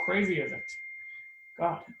gray. How crazy is it?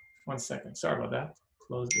 God, 1 second. Sorry about that.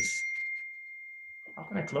 Close this. How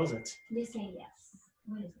can I close it? They say yes.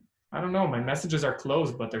 What is it? I don't know. My messages are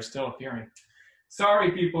closed, but they're still appearing.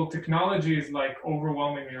 Sorry, people. Technology is like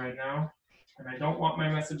overwhelming me right now. And I don't want my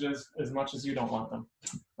messages as much as you don't want them.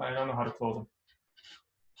 But I don't know how to close them.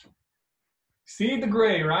 See the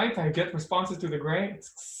gray, right? I get responses to the gray.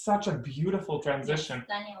 It's such a beautiful transition. Yes,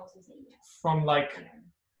 Tanya also said yes. From like,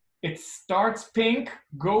 it starts pink,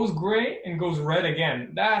 goes gray, and goes red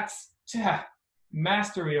again. That's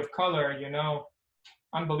mastery of color, you know.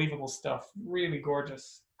 Unbelievable stuff. Really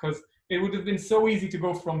gorgeous. Because it would have been so easy to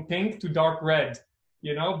go from pink to dark red,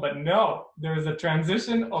 you know, but no, there's a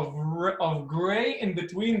transition of gray in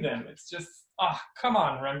between them. It's just, come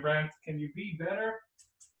on, Rembrandt. Can you be better?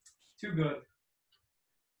 Too good.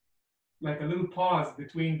 Like a little pause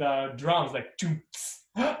between the drums, like,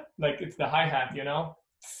 like it's the hi-hat, you know?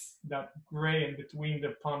 That gray in between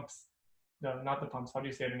the pumps. Not the pumps, how do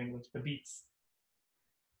you say it in English? The beats.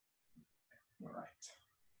 All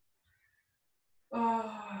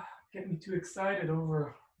right. Get me too excited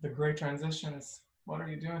over the gray transitions. What are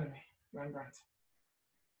you doing to me, Rembrandt?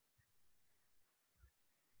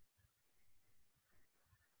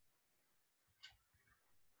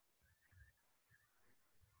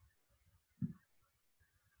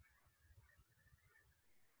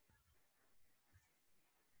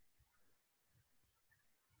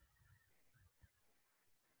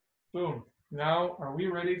 Boom. Now, are we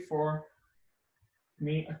ready for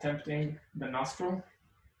me attempting the nostril?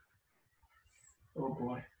 Oh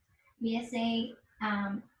boy. We say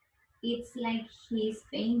it's like he's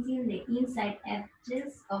painting the inside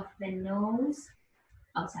edges of the nose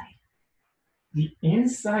outside. The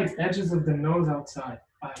inside edges of the nose outside.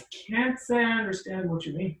 I can't say I understand what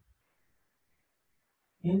you mean.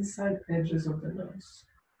 Inside edges of the nose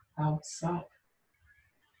outside.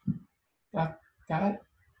 That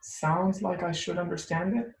sounds like I should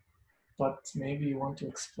understand it, but maybe you want to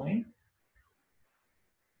explain?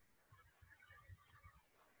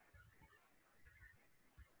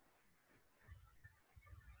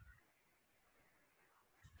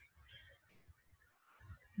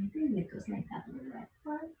 Maybe it goes like that on the red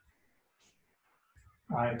part.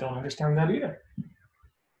 I don't understand that either.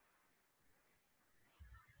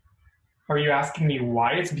 Are you asking me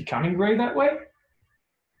why it's becoming gray that way?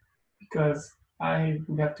 Because I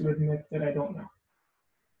would have to admit that I don't know.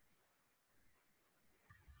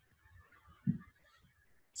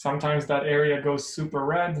 Sometimes that area goes super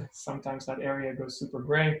red, sometimes that area goes super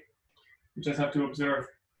gray. You just have to observe.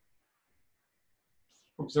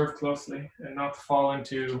 Observe closely and not fall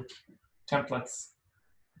into templates.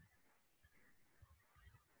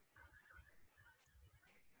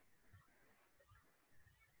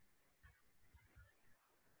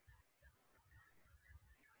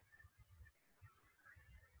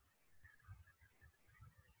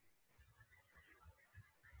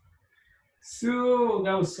 So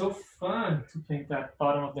that was so fun to paint that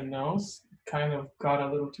bottom of the nose. It kind of got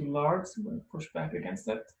a little too large, so I'm going to push back against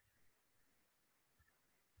it.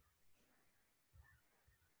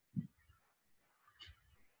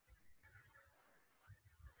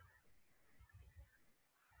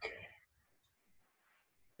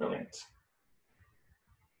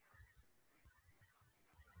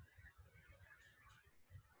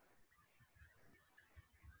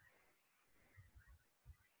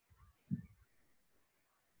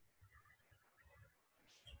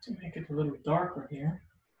 To make it a little darker here.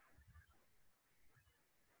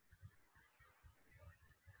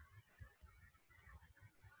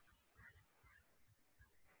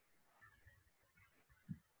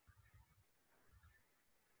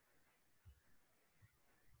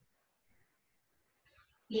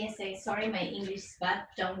 Yes, sorry, my English is bad.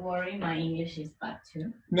 Don't worry, my English is bad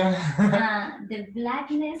too. No. The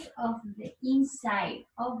blackness of the inside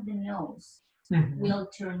of the nose will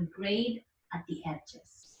turn gray at the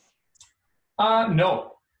edges.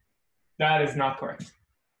 No, that is not correct.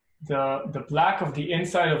 The black of the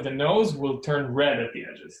inside of the nose will turn red at the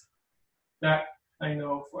edges. That I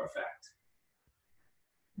know for a fact.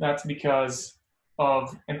 That's because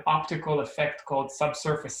of an optical effect called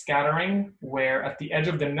subsurface scattering, where at the edge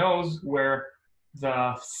of the nose, where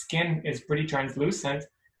the skin is pretty translucent,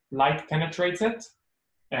 light penetrates it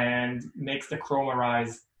and makes the chroma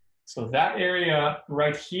rise. So that area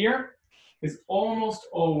right here is almost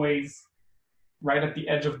always right at the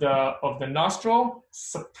edge of the nostril,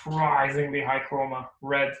 surprisingly high chroma,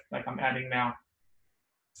 red, like I'm adding now.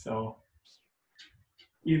 So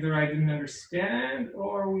either I didn't understand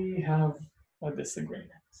or we have a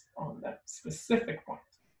disagreement on that specific point.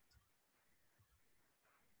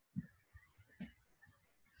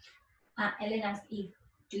 Ellen asked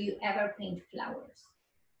do you ever paint flowers?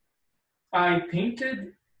 I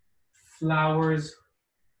painted flowers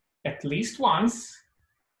at least once,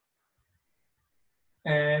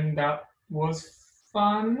 and that was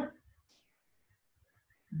fun,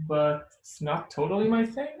 but it's not totally my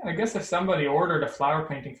thing. I guess if somebody ordered a flower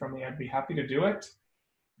painting from me, I'd be happy to do it,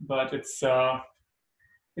 but it's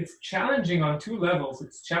challenging on two levels.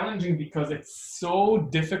 It's challenging because it's so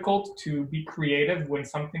difficult to be creative when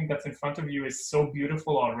something that's in front of you is so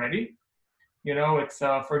beautiful already. You know, it's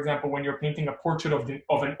for example, when you're painting a portrait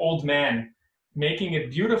of an old man, making it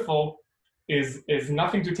beautiful is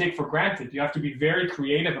nothing to take for granted. You have to be very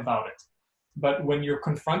creative about it. But when you're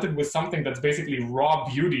confronted with something that's basically raw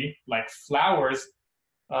beauty, like flowers,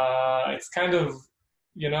 it's kind of,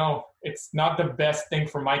 you know, it's not the best thing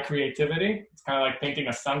for my creativity. It's kind of like painting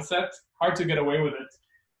a sunset. Hard to get away with it,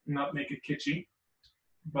 not make it kitschy.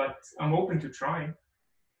 But I'm open to trying.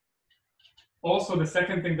 Also, the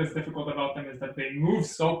second thing that's difficult about them is that they move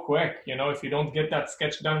so quick. You know, if you don't get that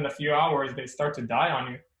sketch done in a few hours, they start to die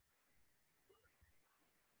on you.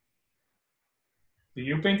 Do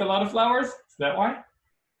you paint a lot of flowers? Is that why?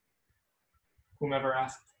 Whomever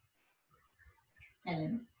asked.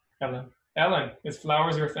 Ellen. Ellen, is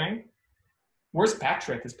flowers your thing? Where's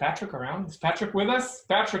Patrick? Is Patrick around? Is Patrick with us?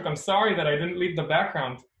 Patrick, I'm sorry that I didn't leave the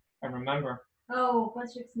background. I remember. Oh,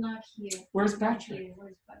 Patrick's not here. Where's Patrick?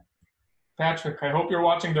 Where's Patrick? Patrick, I hope you're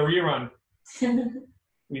watching the rerun.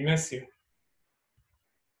 We miss you.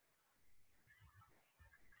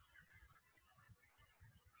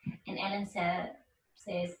 And Ellen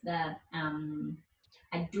says that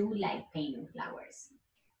I do like painting flowers.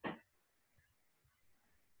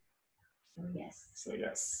 So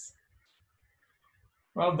yes.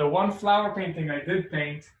 Well, the one flower painting I did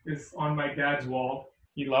paint is on my dad's wall.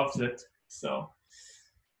 He loves it. So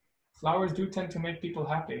flowers do tend to make people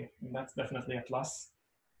happy, and that's definitely a plus.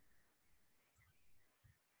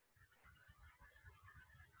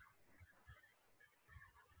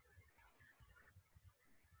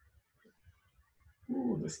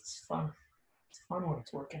 Ooh, this is fun. It's fun when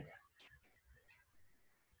it's working.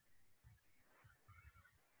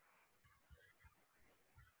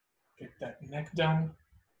 Get that neck done.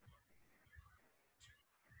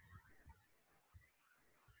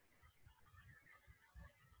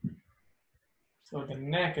 So the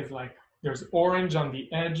neck is like, there's orange on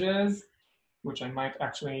the edges, which I might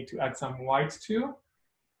actually need to add some white to.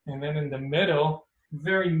 And then in the middle,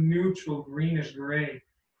 very neutral greenish gray.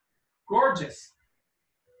 Gorgeous.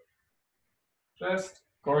 Just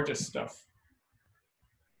gorgeous stuff.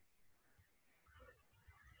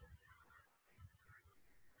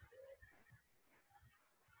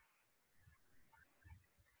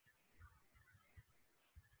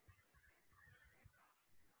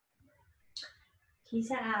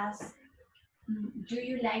 Kisa asks, do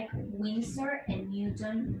you like Winsor and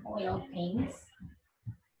Newton oil paints?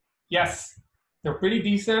 Yes, they're pretty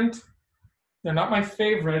decent. They're not my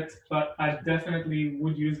favorite, but I definitely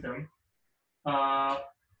would use them.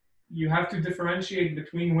 You have to differentiate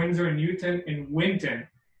between Winsor and Newton in Winton.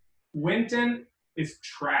 Winton is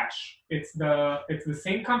trash. It's the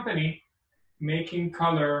same company making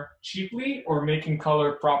color cheaply or making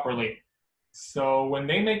color properly. So when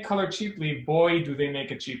they make color cheaply, boy, do they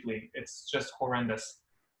make it cheaply. It's just horrendous.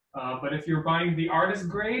 But if you're buying the artist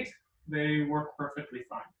grade, they work perfectly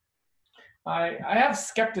fine. I have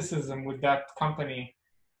skepticism with that company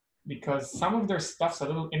because some of their stuff's a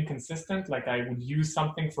little inconsistent. Like I would use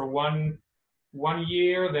something for one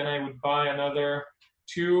year, then I would buy another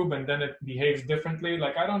tube and then it behaves differently.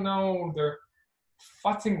 Like, I don't know, they're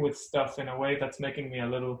futzing with stuff in a way that's making me a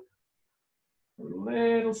little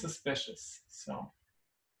suspicious. So,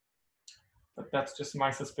 but that's just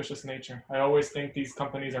my suspicious nature. I always think these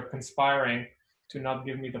companies are conspiring to not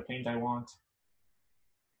give me the paint I want.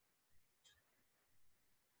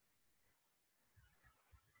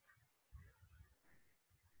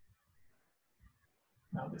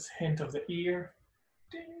 Now this hint of the ear.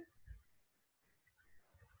 Ding.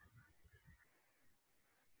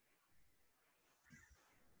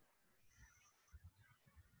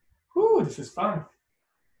 Whew, this is fun.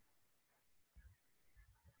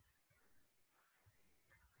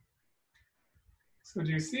 So do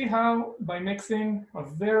you see how by mixing a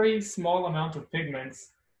very small amount of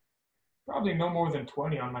pigments, probably no more than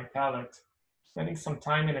 20 on my palette, spending some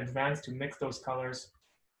time in advance to mix those colors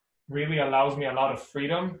really allows me a lot of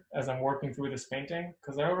freedom as I'm working through this painting,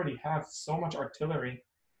 because I already have so much artillery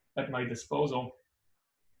at my disposal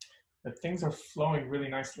that things are flowing really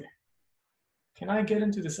nicely. Can I get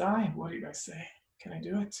into this eye? What do you guys say? Can I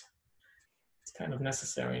do it? It's kind of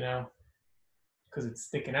necessary now because it's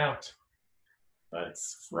sticking out, but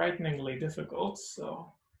it's frighteningly difficult,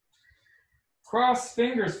 so cross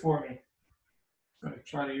fingers for me. I'm going to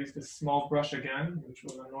try to use this small brush again, which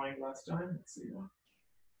was annoying last time. Let's see.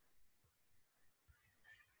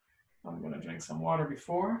 I'm going to drink some water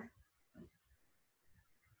before.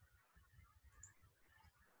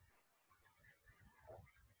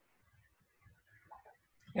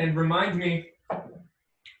 And remind me,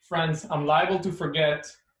 friends, I'm liable to forget.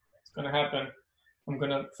 It's going to happen. I'm going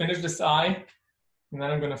to finish this eye, and then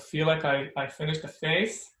I'm going to feel like I finished the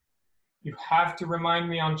face. You have to remind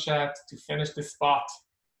me on chat to finish this spot.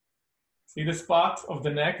 See the spot of the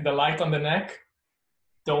neck, the light on the neck?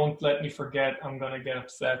 Don't let me forget. I'm going to get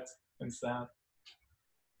upset and sad.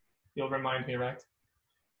 You'll remind me, right?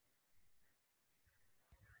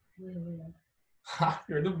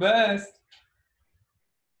 You're the best.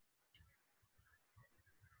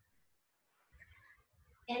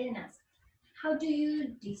 Elena, how do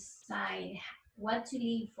you decide what to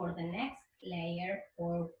leave for the next layer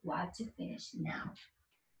or what to finish now?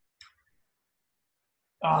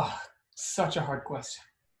 Such a hard question.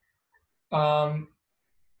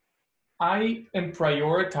 I am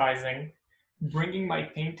prioritizing bringing my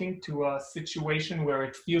painting to a situation where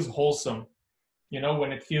it feels wholesome. You know,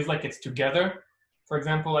 when it feels like it's together. For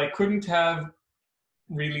example, I couldn't have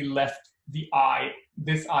really left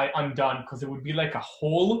this eye undone, because it would be like a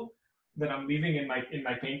hole that I'm leaving in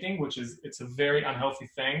my painting, which is, it's a very unhealthy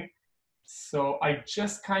thing. So I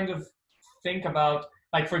just kind of think about,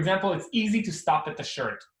 like, for example, it's easy to stop at the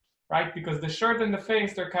shirt, right? Because the shirt and the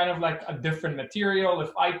face, they're kind of like a different material.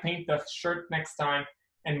 If I paint the shirt next time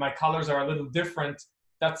and my colors are a little different,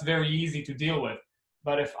 that's very easy to deal with.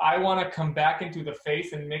 But if I want to come back into the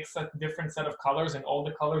face and mix a different set of colors, and all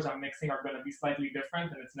the colors I'm mixing are going to be slightly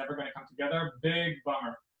different and it's never going to come together, big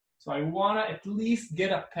bummer. So I want to at least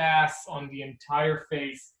get a pass on the entire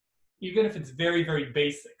face, even if it's very, very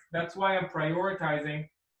basic. That's why I'm prioritizing,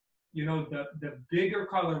 you know, the bigger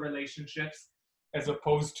color relationships as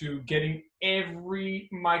opposed to getting every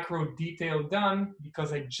micro detail done,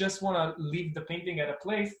 because I just want to leave the painting at a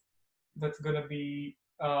place that's going to be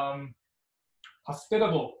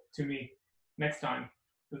hospitable to me next time.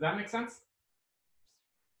 Does that make sense?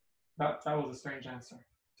 That was a strange answer.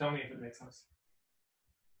 Tell me if it makes sense.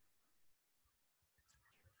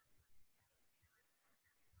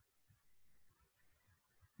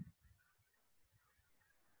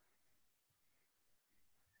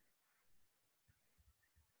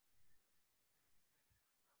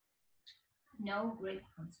 No, great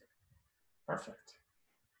answer. Perfect.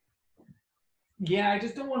 Yeah, I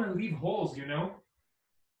just don't want to leave holes, you know?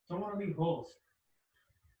 Don't want to leave holes.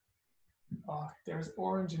 Oh, there's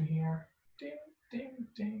orange in here. Ding, ding,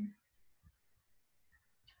 ding.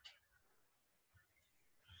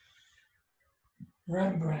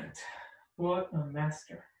 Rembrandt. What a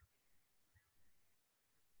master.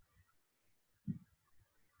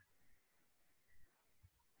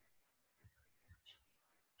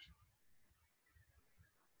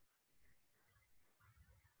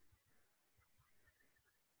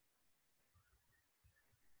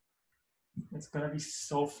 It's gonna be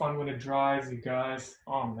so fun when it dries, you guys.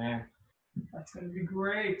 Oh man, that's gonna be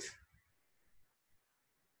great.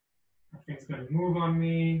 Nothing's gonna move on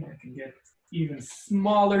me. I can get even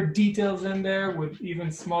smaller details in there with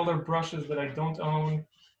even smaller brushes that I don't own.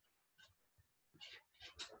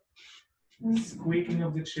 Squeaking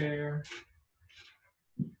of the chair.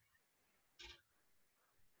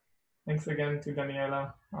 Thanks again to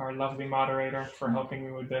Daniela, our lovely moderator, for helping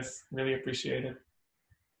me with this. Really appreciate it.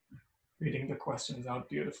 Reading the questions out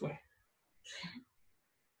beautifully.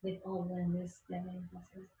 With all the misspelling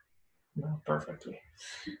process. No, perfectly.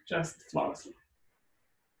 Just flawlessly.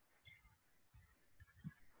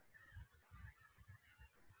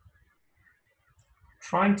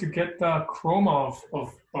 Trying to get the chroma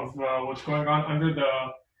of what's going on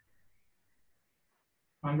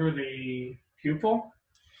under the pupil,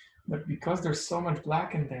 but because there's so much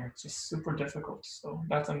black in there, it's just super difficult. So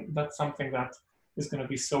that's something that is going to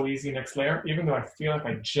be so easy next layer, even though I feel like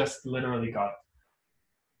I just literally got it.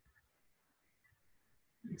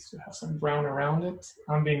 Needs to have some brown around it.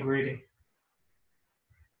 I'm being greedy.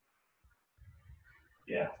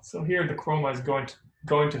 Yeah, so here the chroma is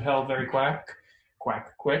going to hell very quick.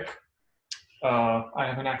 I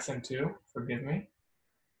have an accent too, forgive me.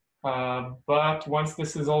 But once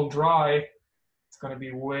this is all dry, it's going to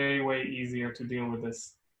be way easier to deal with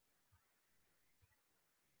this.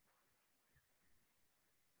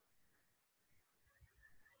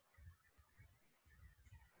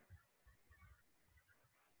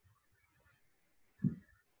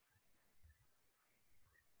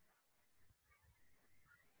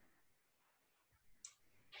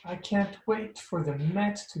 I can't wait for the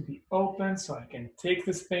Met to be open so I can take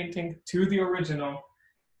this painting to the original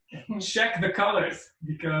and check the colors,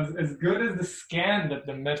 because as good as the scan that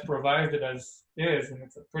the Met provided us is, and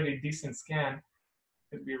it's a pretty decent scan,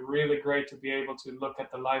 it'd be really great to be able to look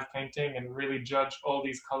at the live painting and really judge all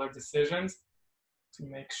these color decisions to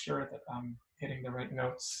make sure that I'm hitting the right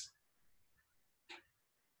notes.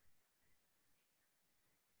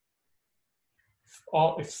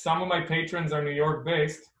 If some of my patrons are New York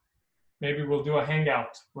based, maybe we'll do a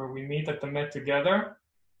hangout where we meet at the Met together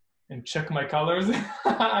and check my colors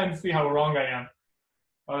and see how wrong I am.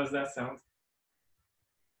 How does that sound?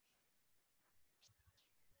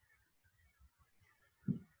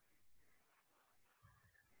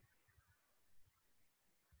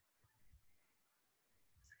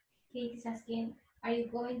 Kate is asking, are you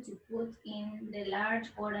going to put in the large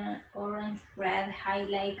orange-red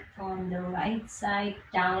highlight on the right side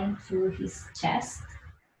down to his chest?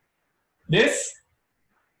 This?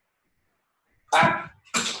 Ah!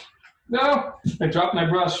 No, I dropped my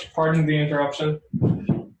brush. Pardon the interruption.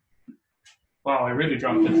 Wow, I really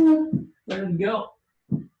dropped it. Where did it go?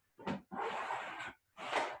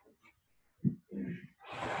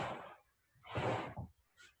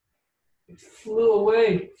 It flew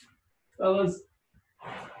away, fellas.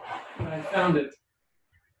 I found it.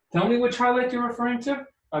 Tell me which highlight you're referring to.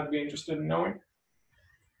 I'd be interested in knowing.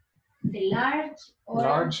 The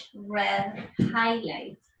large red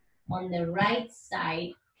highlight on the right side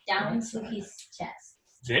down to his chest.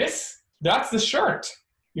 This? That's the shirt.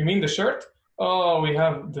 You mean the shirt? Oh, we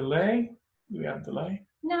have delay. Do we have delay?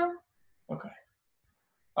 No. Okay.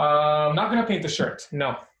 I'm not going to paint the shirt.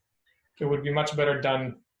 No. It would be much better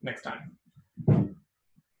done next time.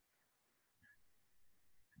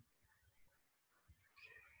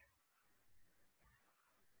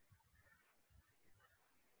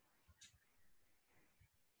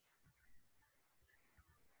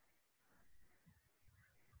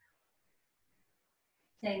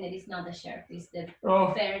 Saying that it's not the shirt, it's the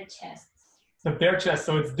bare chest. The bare chest,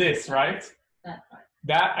 so it's this, right? That part.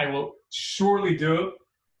 That I will surely do.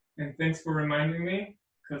 And thanks for reminding me,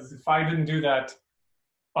 because if I didn't do that,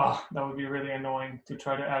 that would be really annoying to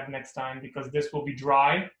try to add next time, because this will be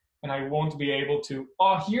dry and I won't be able to.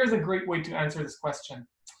 Oh, here's a great way to answer this question.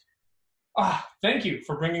 Thank you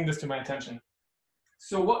for bringing this to my attention.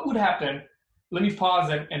 So what would happen, let me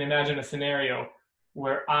pause and imagine a scenario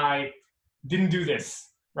where I didn't do this,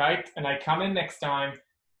 right? And I come in next time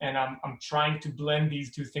and I'm trying to blend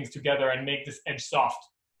these two things together and make this edge soft.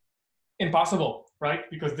 Impossible, right?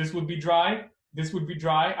 Because this would be dry, this would be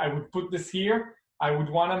dry. I would put this here. I would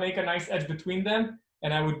want to make a nice edge between them,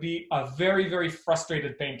 and I would be a very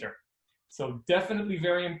frustrated painter. So definitely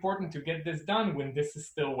very important to get this done when this is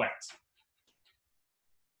still wet.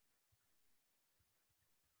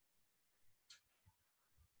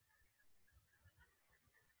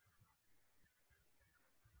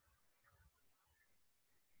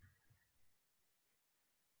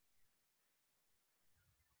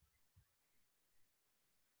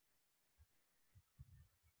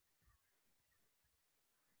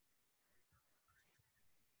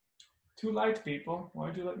 Too light, people.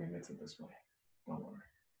 Why'd you let me mix it this way? Don't worry.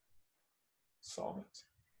 Solve it.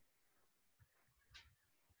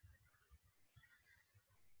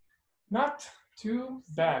 Not too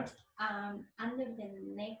bad. Under the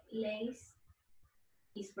necklace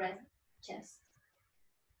is red chest.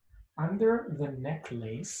 Under the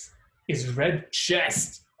necklace is red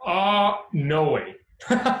chest. No way.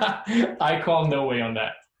 I call no way on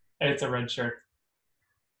that. It's a red shirt.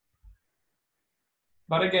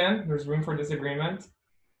 But again, there's room for disagreement.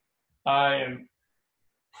 I am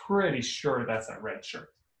pretty sure that's a red shirt.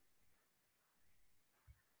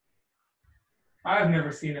 I've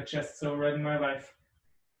never seen a chest so red in my life.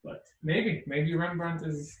 But maybe Rembrandt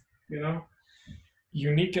is,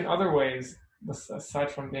 unique in other ways, aside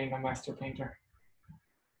from being a master painter.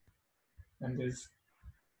 And is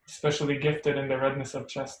especially gifted in the redness of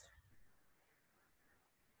chest.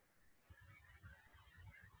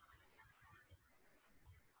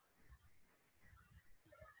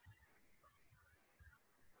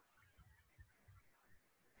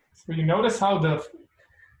 So you notice how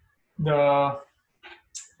the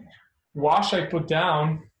wash I put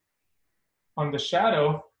down on the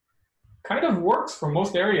shadow kind of works for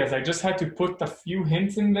most areas. I just had to put a few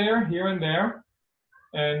hints in there, here and there,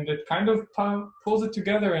 and it kind of pulls it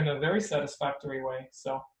together in a very satisfactory way.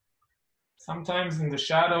 So sometimes in the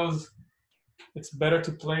shadows, it's better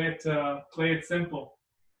to play it simple.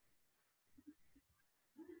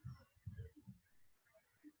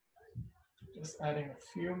 Just adding a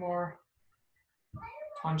few more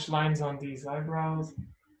punch lines on these eyebrows.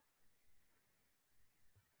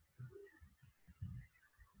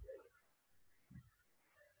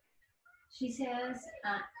 She says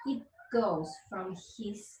it goes from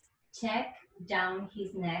his cheek down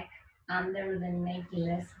his neck under the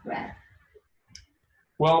necklace breath.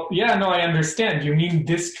 Well, yeah, no, I understand. You mean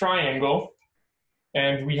this triangle,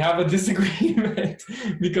 and we have a disagreement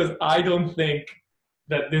because I don't think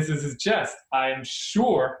that this is his chest. I am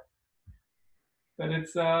sure that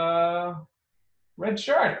it's a red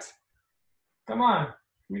shirt. Come on,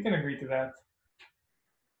 we can agree to that.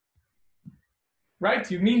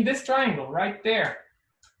 Right, you mean this triangle right there.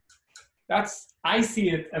 I see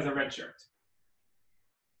it as a red shirt.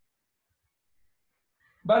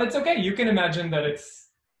 But it's okay, you can imagine that it's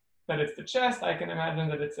the chest, I can imagine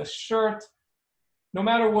that it's a shirt. No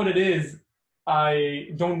matter what it is, I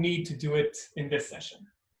don't need to do it in this session.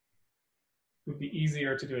 It would be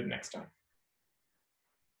easier to do it next time.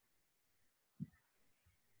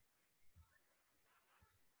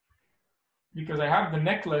 Because I have the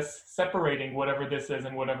necklace separating whatever this is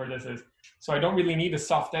and whatever this is. So I don't really need a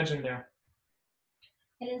soft edge in there.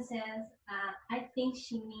 Helen says, I think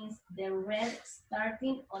she means the red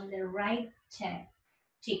starting on the right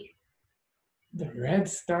cheek. The red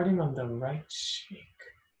starting on the right cheek.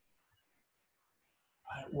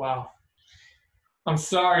 Wow. I'm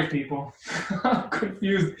sorry, people. I'm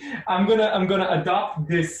confused. I'm gonna adopt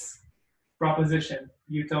this proposition.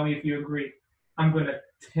 You tell me if you agree. I'm gonna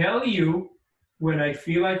tell you when I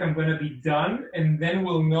feel like I'm gonna be done, and then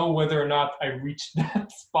we'll know whether or not I reached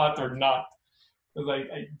that spot or not. Because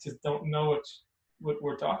I just don't know what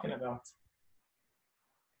we're talking about.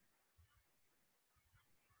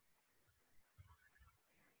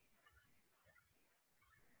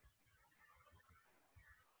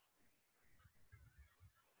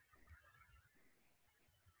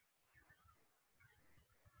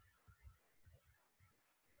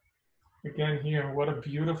 Again here, what a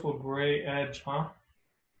beautiful gray edge, huh?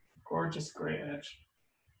 Gorgeous gray edge.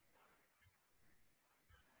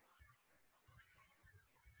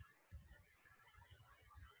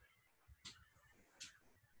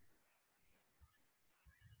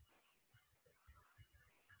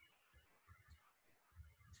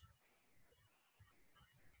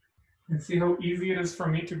 And see how easy it is for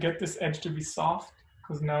me to get this edge to be soft,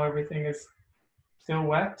 because now everything is still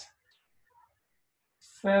wet.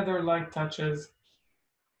 Feather-like touches.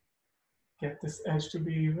 Get this edge to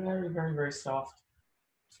be very, very, very soft.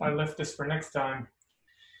 If I left this for next time,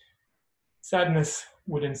 sadness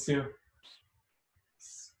would ensue.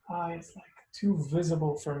 This eye is like too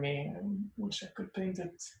visible for me. I wish I could paint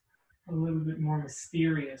it a little bit more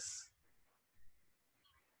mysterious.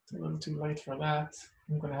 It's a little too late for that.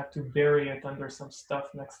 I'm gonna have to bury it under some stuff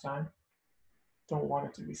next time. Don't want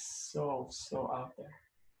it to be so out there.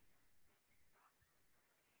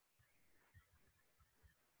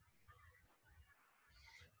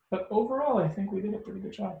 But overall, I think we did a pretty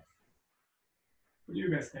good job. What do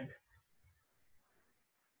you guys think?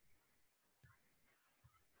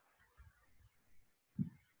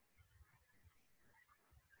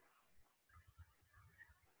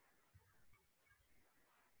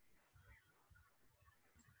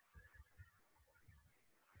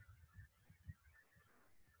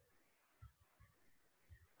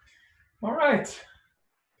 All right,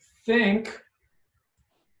 I think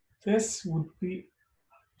this would be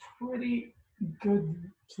a pretty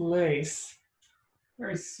good place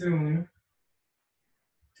very soon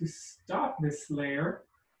to stop this layer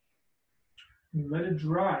and let it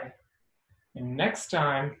dry. And next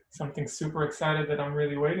time, something super excited that I'm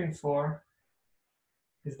really waiting for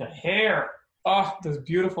is the hair. Oh, those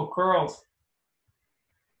beautiful curls.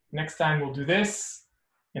 Next time we'll do this,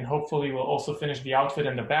 and hopefully we'll also finish the outfit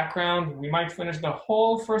and the background. We might finish the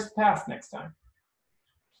whole first pass next time.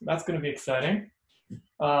 So that's gonna be exciting.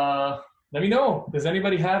 Let me know, does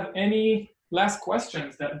anybody have any last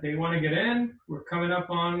questions that they wanna get in? We're coming up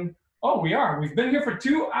on, oh, we are. We've been here for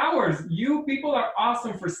 2 hours. You people are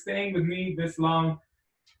awesome for staying with me this long.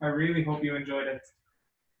 I really hope you enjoyed it.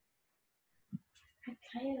 I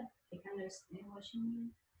kind of understand what you mean.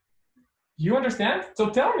 You understand? So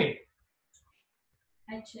tell me.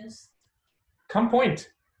 I just... Come point.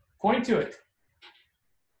 Point to it.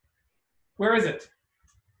 Where is it?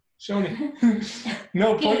 Show me.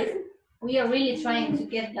 No, point. We are really trying to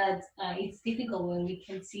get that. It's difficult when we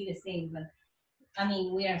can see the same, but I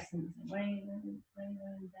mean, we are seeing the same. Where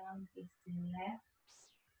going down is the left.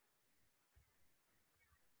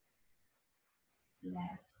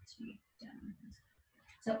 Left, three, down.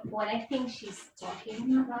 So what I think she's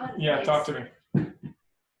talking about is, talk to me.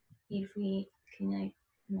 If we connect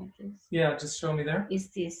this. Yeah, just show me there.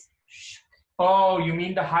 Is this? Oh, you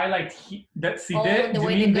mean the highlight? See this? The You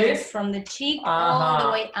way mean it goes this? from the cheek all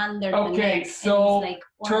the way under the neck. Okay, so like,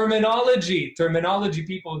 terminology,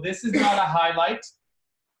 people. This is not a highlight.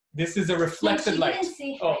 This is a reflected light. Didn't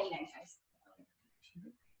see highlight.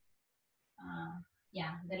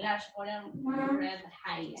 Yeah, the large red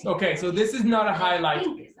highlight. Okay, so this is not a highlight.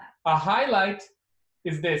 A highlight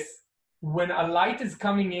is this. When a light is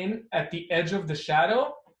coming in at the edge of the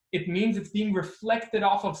shadow, it means it's being reflected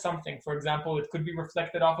off of something. For example, it could be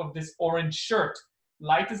reflected off of this orange shirt.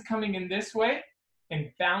 Light is coming in this way and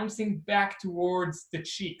bouncing back towards the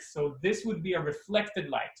cheek. So this would be a reflected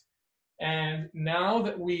light. And now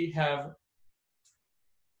that we have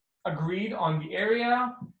agreed on the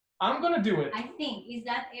area, I'm gonna do it. I think, is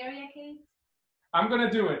that area, Kate? I'm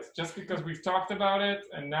gonna do it, just because we've talked about it,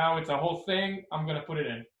 and now it's a whole thing, I'm gonna put it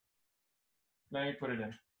in. Let me put it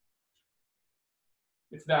in.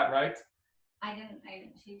 It's that, right?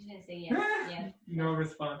 She didn't say yes yet. No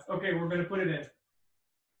response. Okay, we're gonna put it in.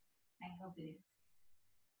 I hope it is.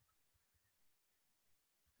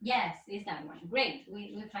 Yes, it's that one. Great,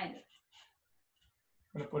 we find it.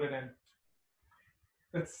 I'm gonna put it in.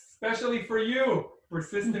 That's especially for you,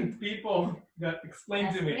 persistent people that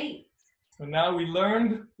explain to me. Great. So now we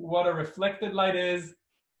learned what a reflected light is,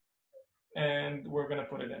 and we're gonna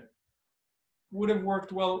put it in. Would have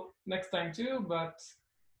worked well next time too, but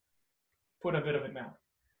put a bit of it now.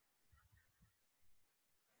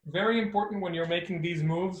 Very important when you're making these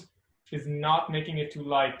moves is not making it too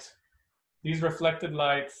light. These reflected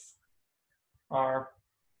lights are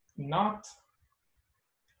not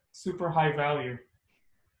super high value.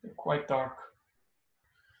 They're quite dark.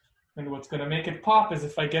 And what's gonna make it pop is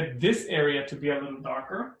if I get this area to be a little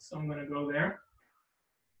darker. So I'm gonna go there.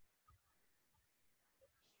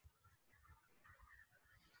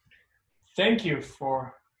 Thank you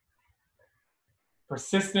for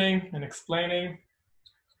persisting and explaining.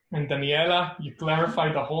 And Daniela, you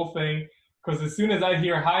clarified the whole thing, because as soon as I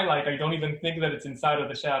hear highlight, I don't even think that it's inside of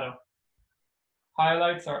the shadow.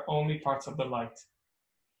 Highlights are only parts of the light.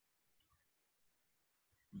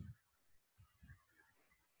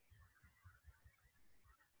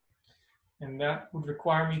 And that would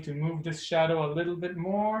require me to move this shadow a little bit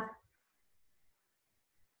more.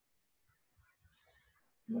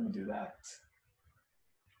 Let me do that.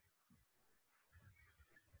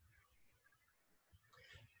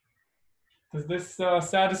 Does this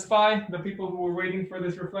satisfy the people who were waiting for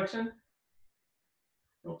this reflection?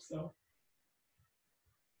 Hope so.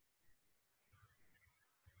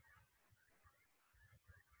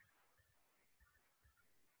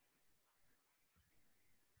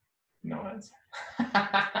 No answer.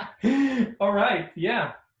 All right,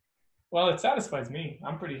 yeah. Well, it satisfies me.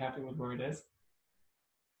 I'm pretty happy with where it is.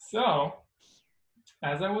 So,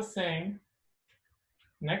 as I was saying,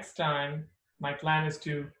 next time, my plan is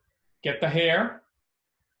to get the hair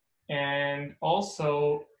and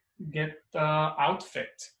also get the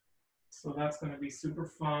outfit. So that's going to be super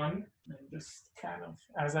fun. And just kind of,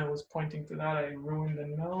 as I was pointing to that, I ruined the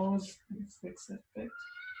nose. Let me fix it a bit.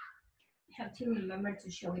 You have to remember to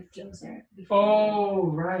show it closer. Oh,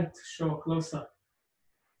 right. Show a close-up.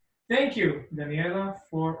 Thank you, Daniela,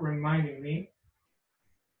 for reminding me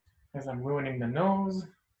as I'm ruining the nose.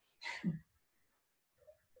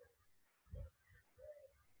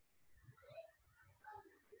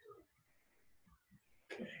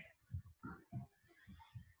 Okay.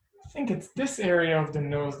 I think it's this area of the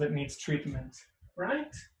nose that needs treatment,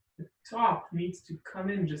 right? top needs to come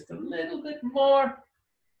in just a little bit more.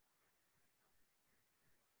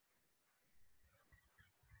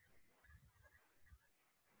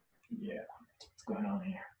 Yeah, what's going on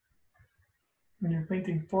here? When you're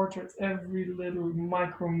painting portraits, every little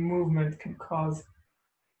micro movement can cause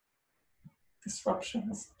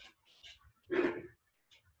disruptions.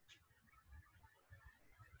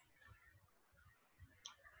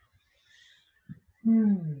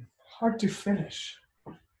 Hard to finish.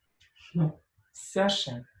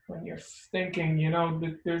 Session when you're thinking,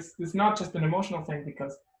 there's not just an emotional thing,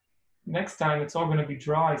 because next time it's all going to be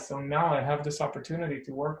dry. So now I have this opportunity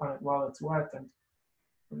to work on it while it's wet, and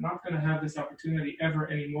we're not going to have this opportunity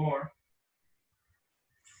ever anymore.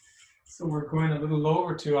 So we're going a little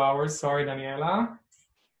over 2 hours. Sorry, Daniela.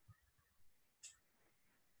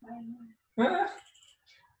 I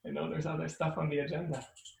know there's other stuff on the agenda.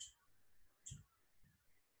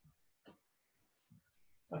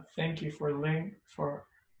 But thank you for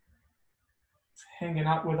hanging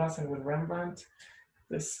out with us and with Rembrandt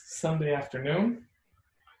this Sunday afternoon.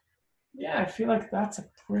 Yeah, I feel like that's a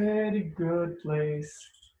pretty good place.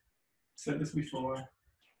 I've said this before.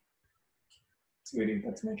 Sweetie,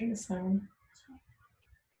 that's making a sound.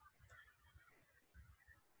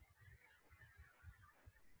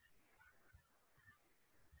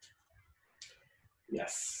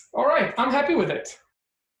 Yes. All right, I'm happy with it.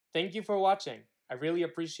 Thank you for watching. I really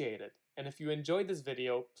appreciate it. And if you enjoyed this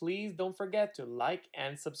video, please don't forget to like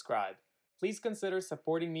and subscribe. Please consider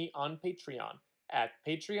supporting me on Patreon at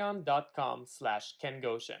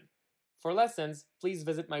patreon.com/KenGoshen. For lessons, please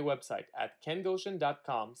visit my website at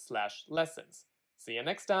kengoshen.com/lessons. See you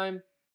next time!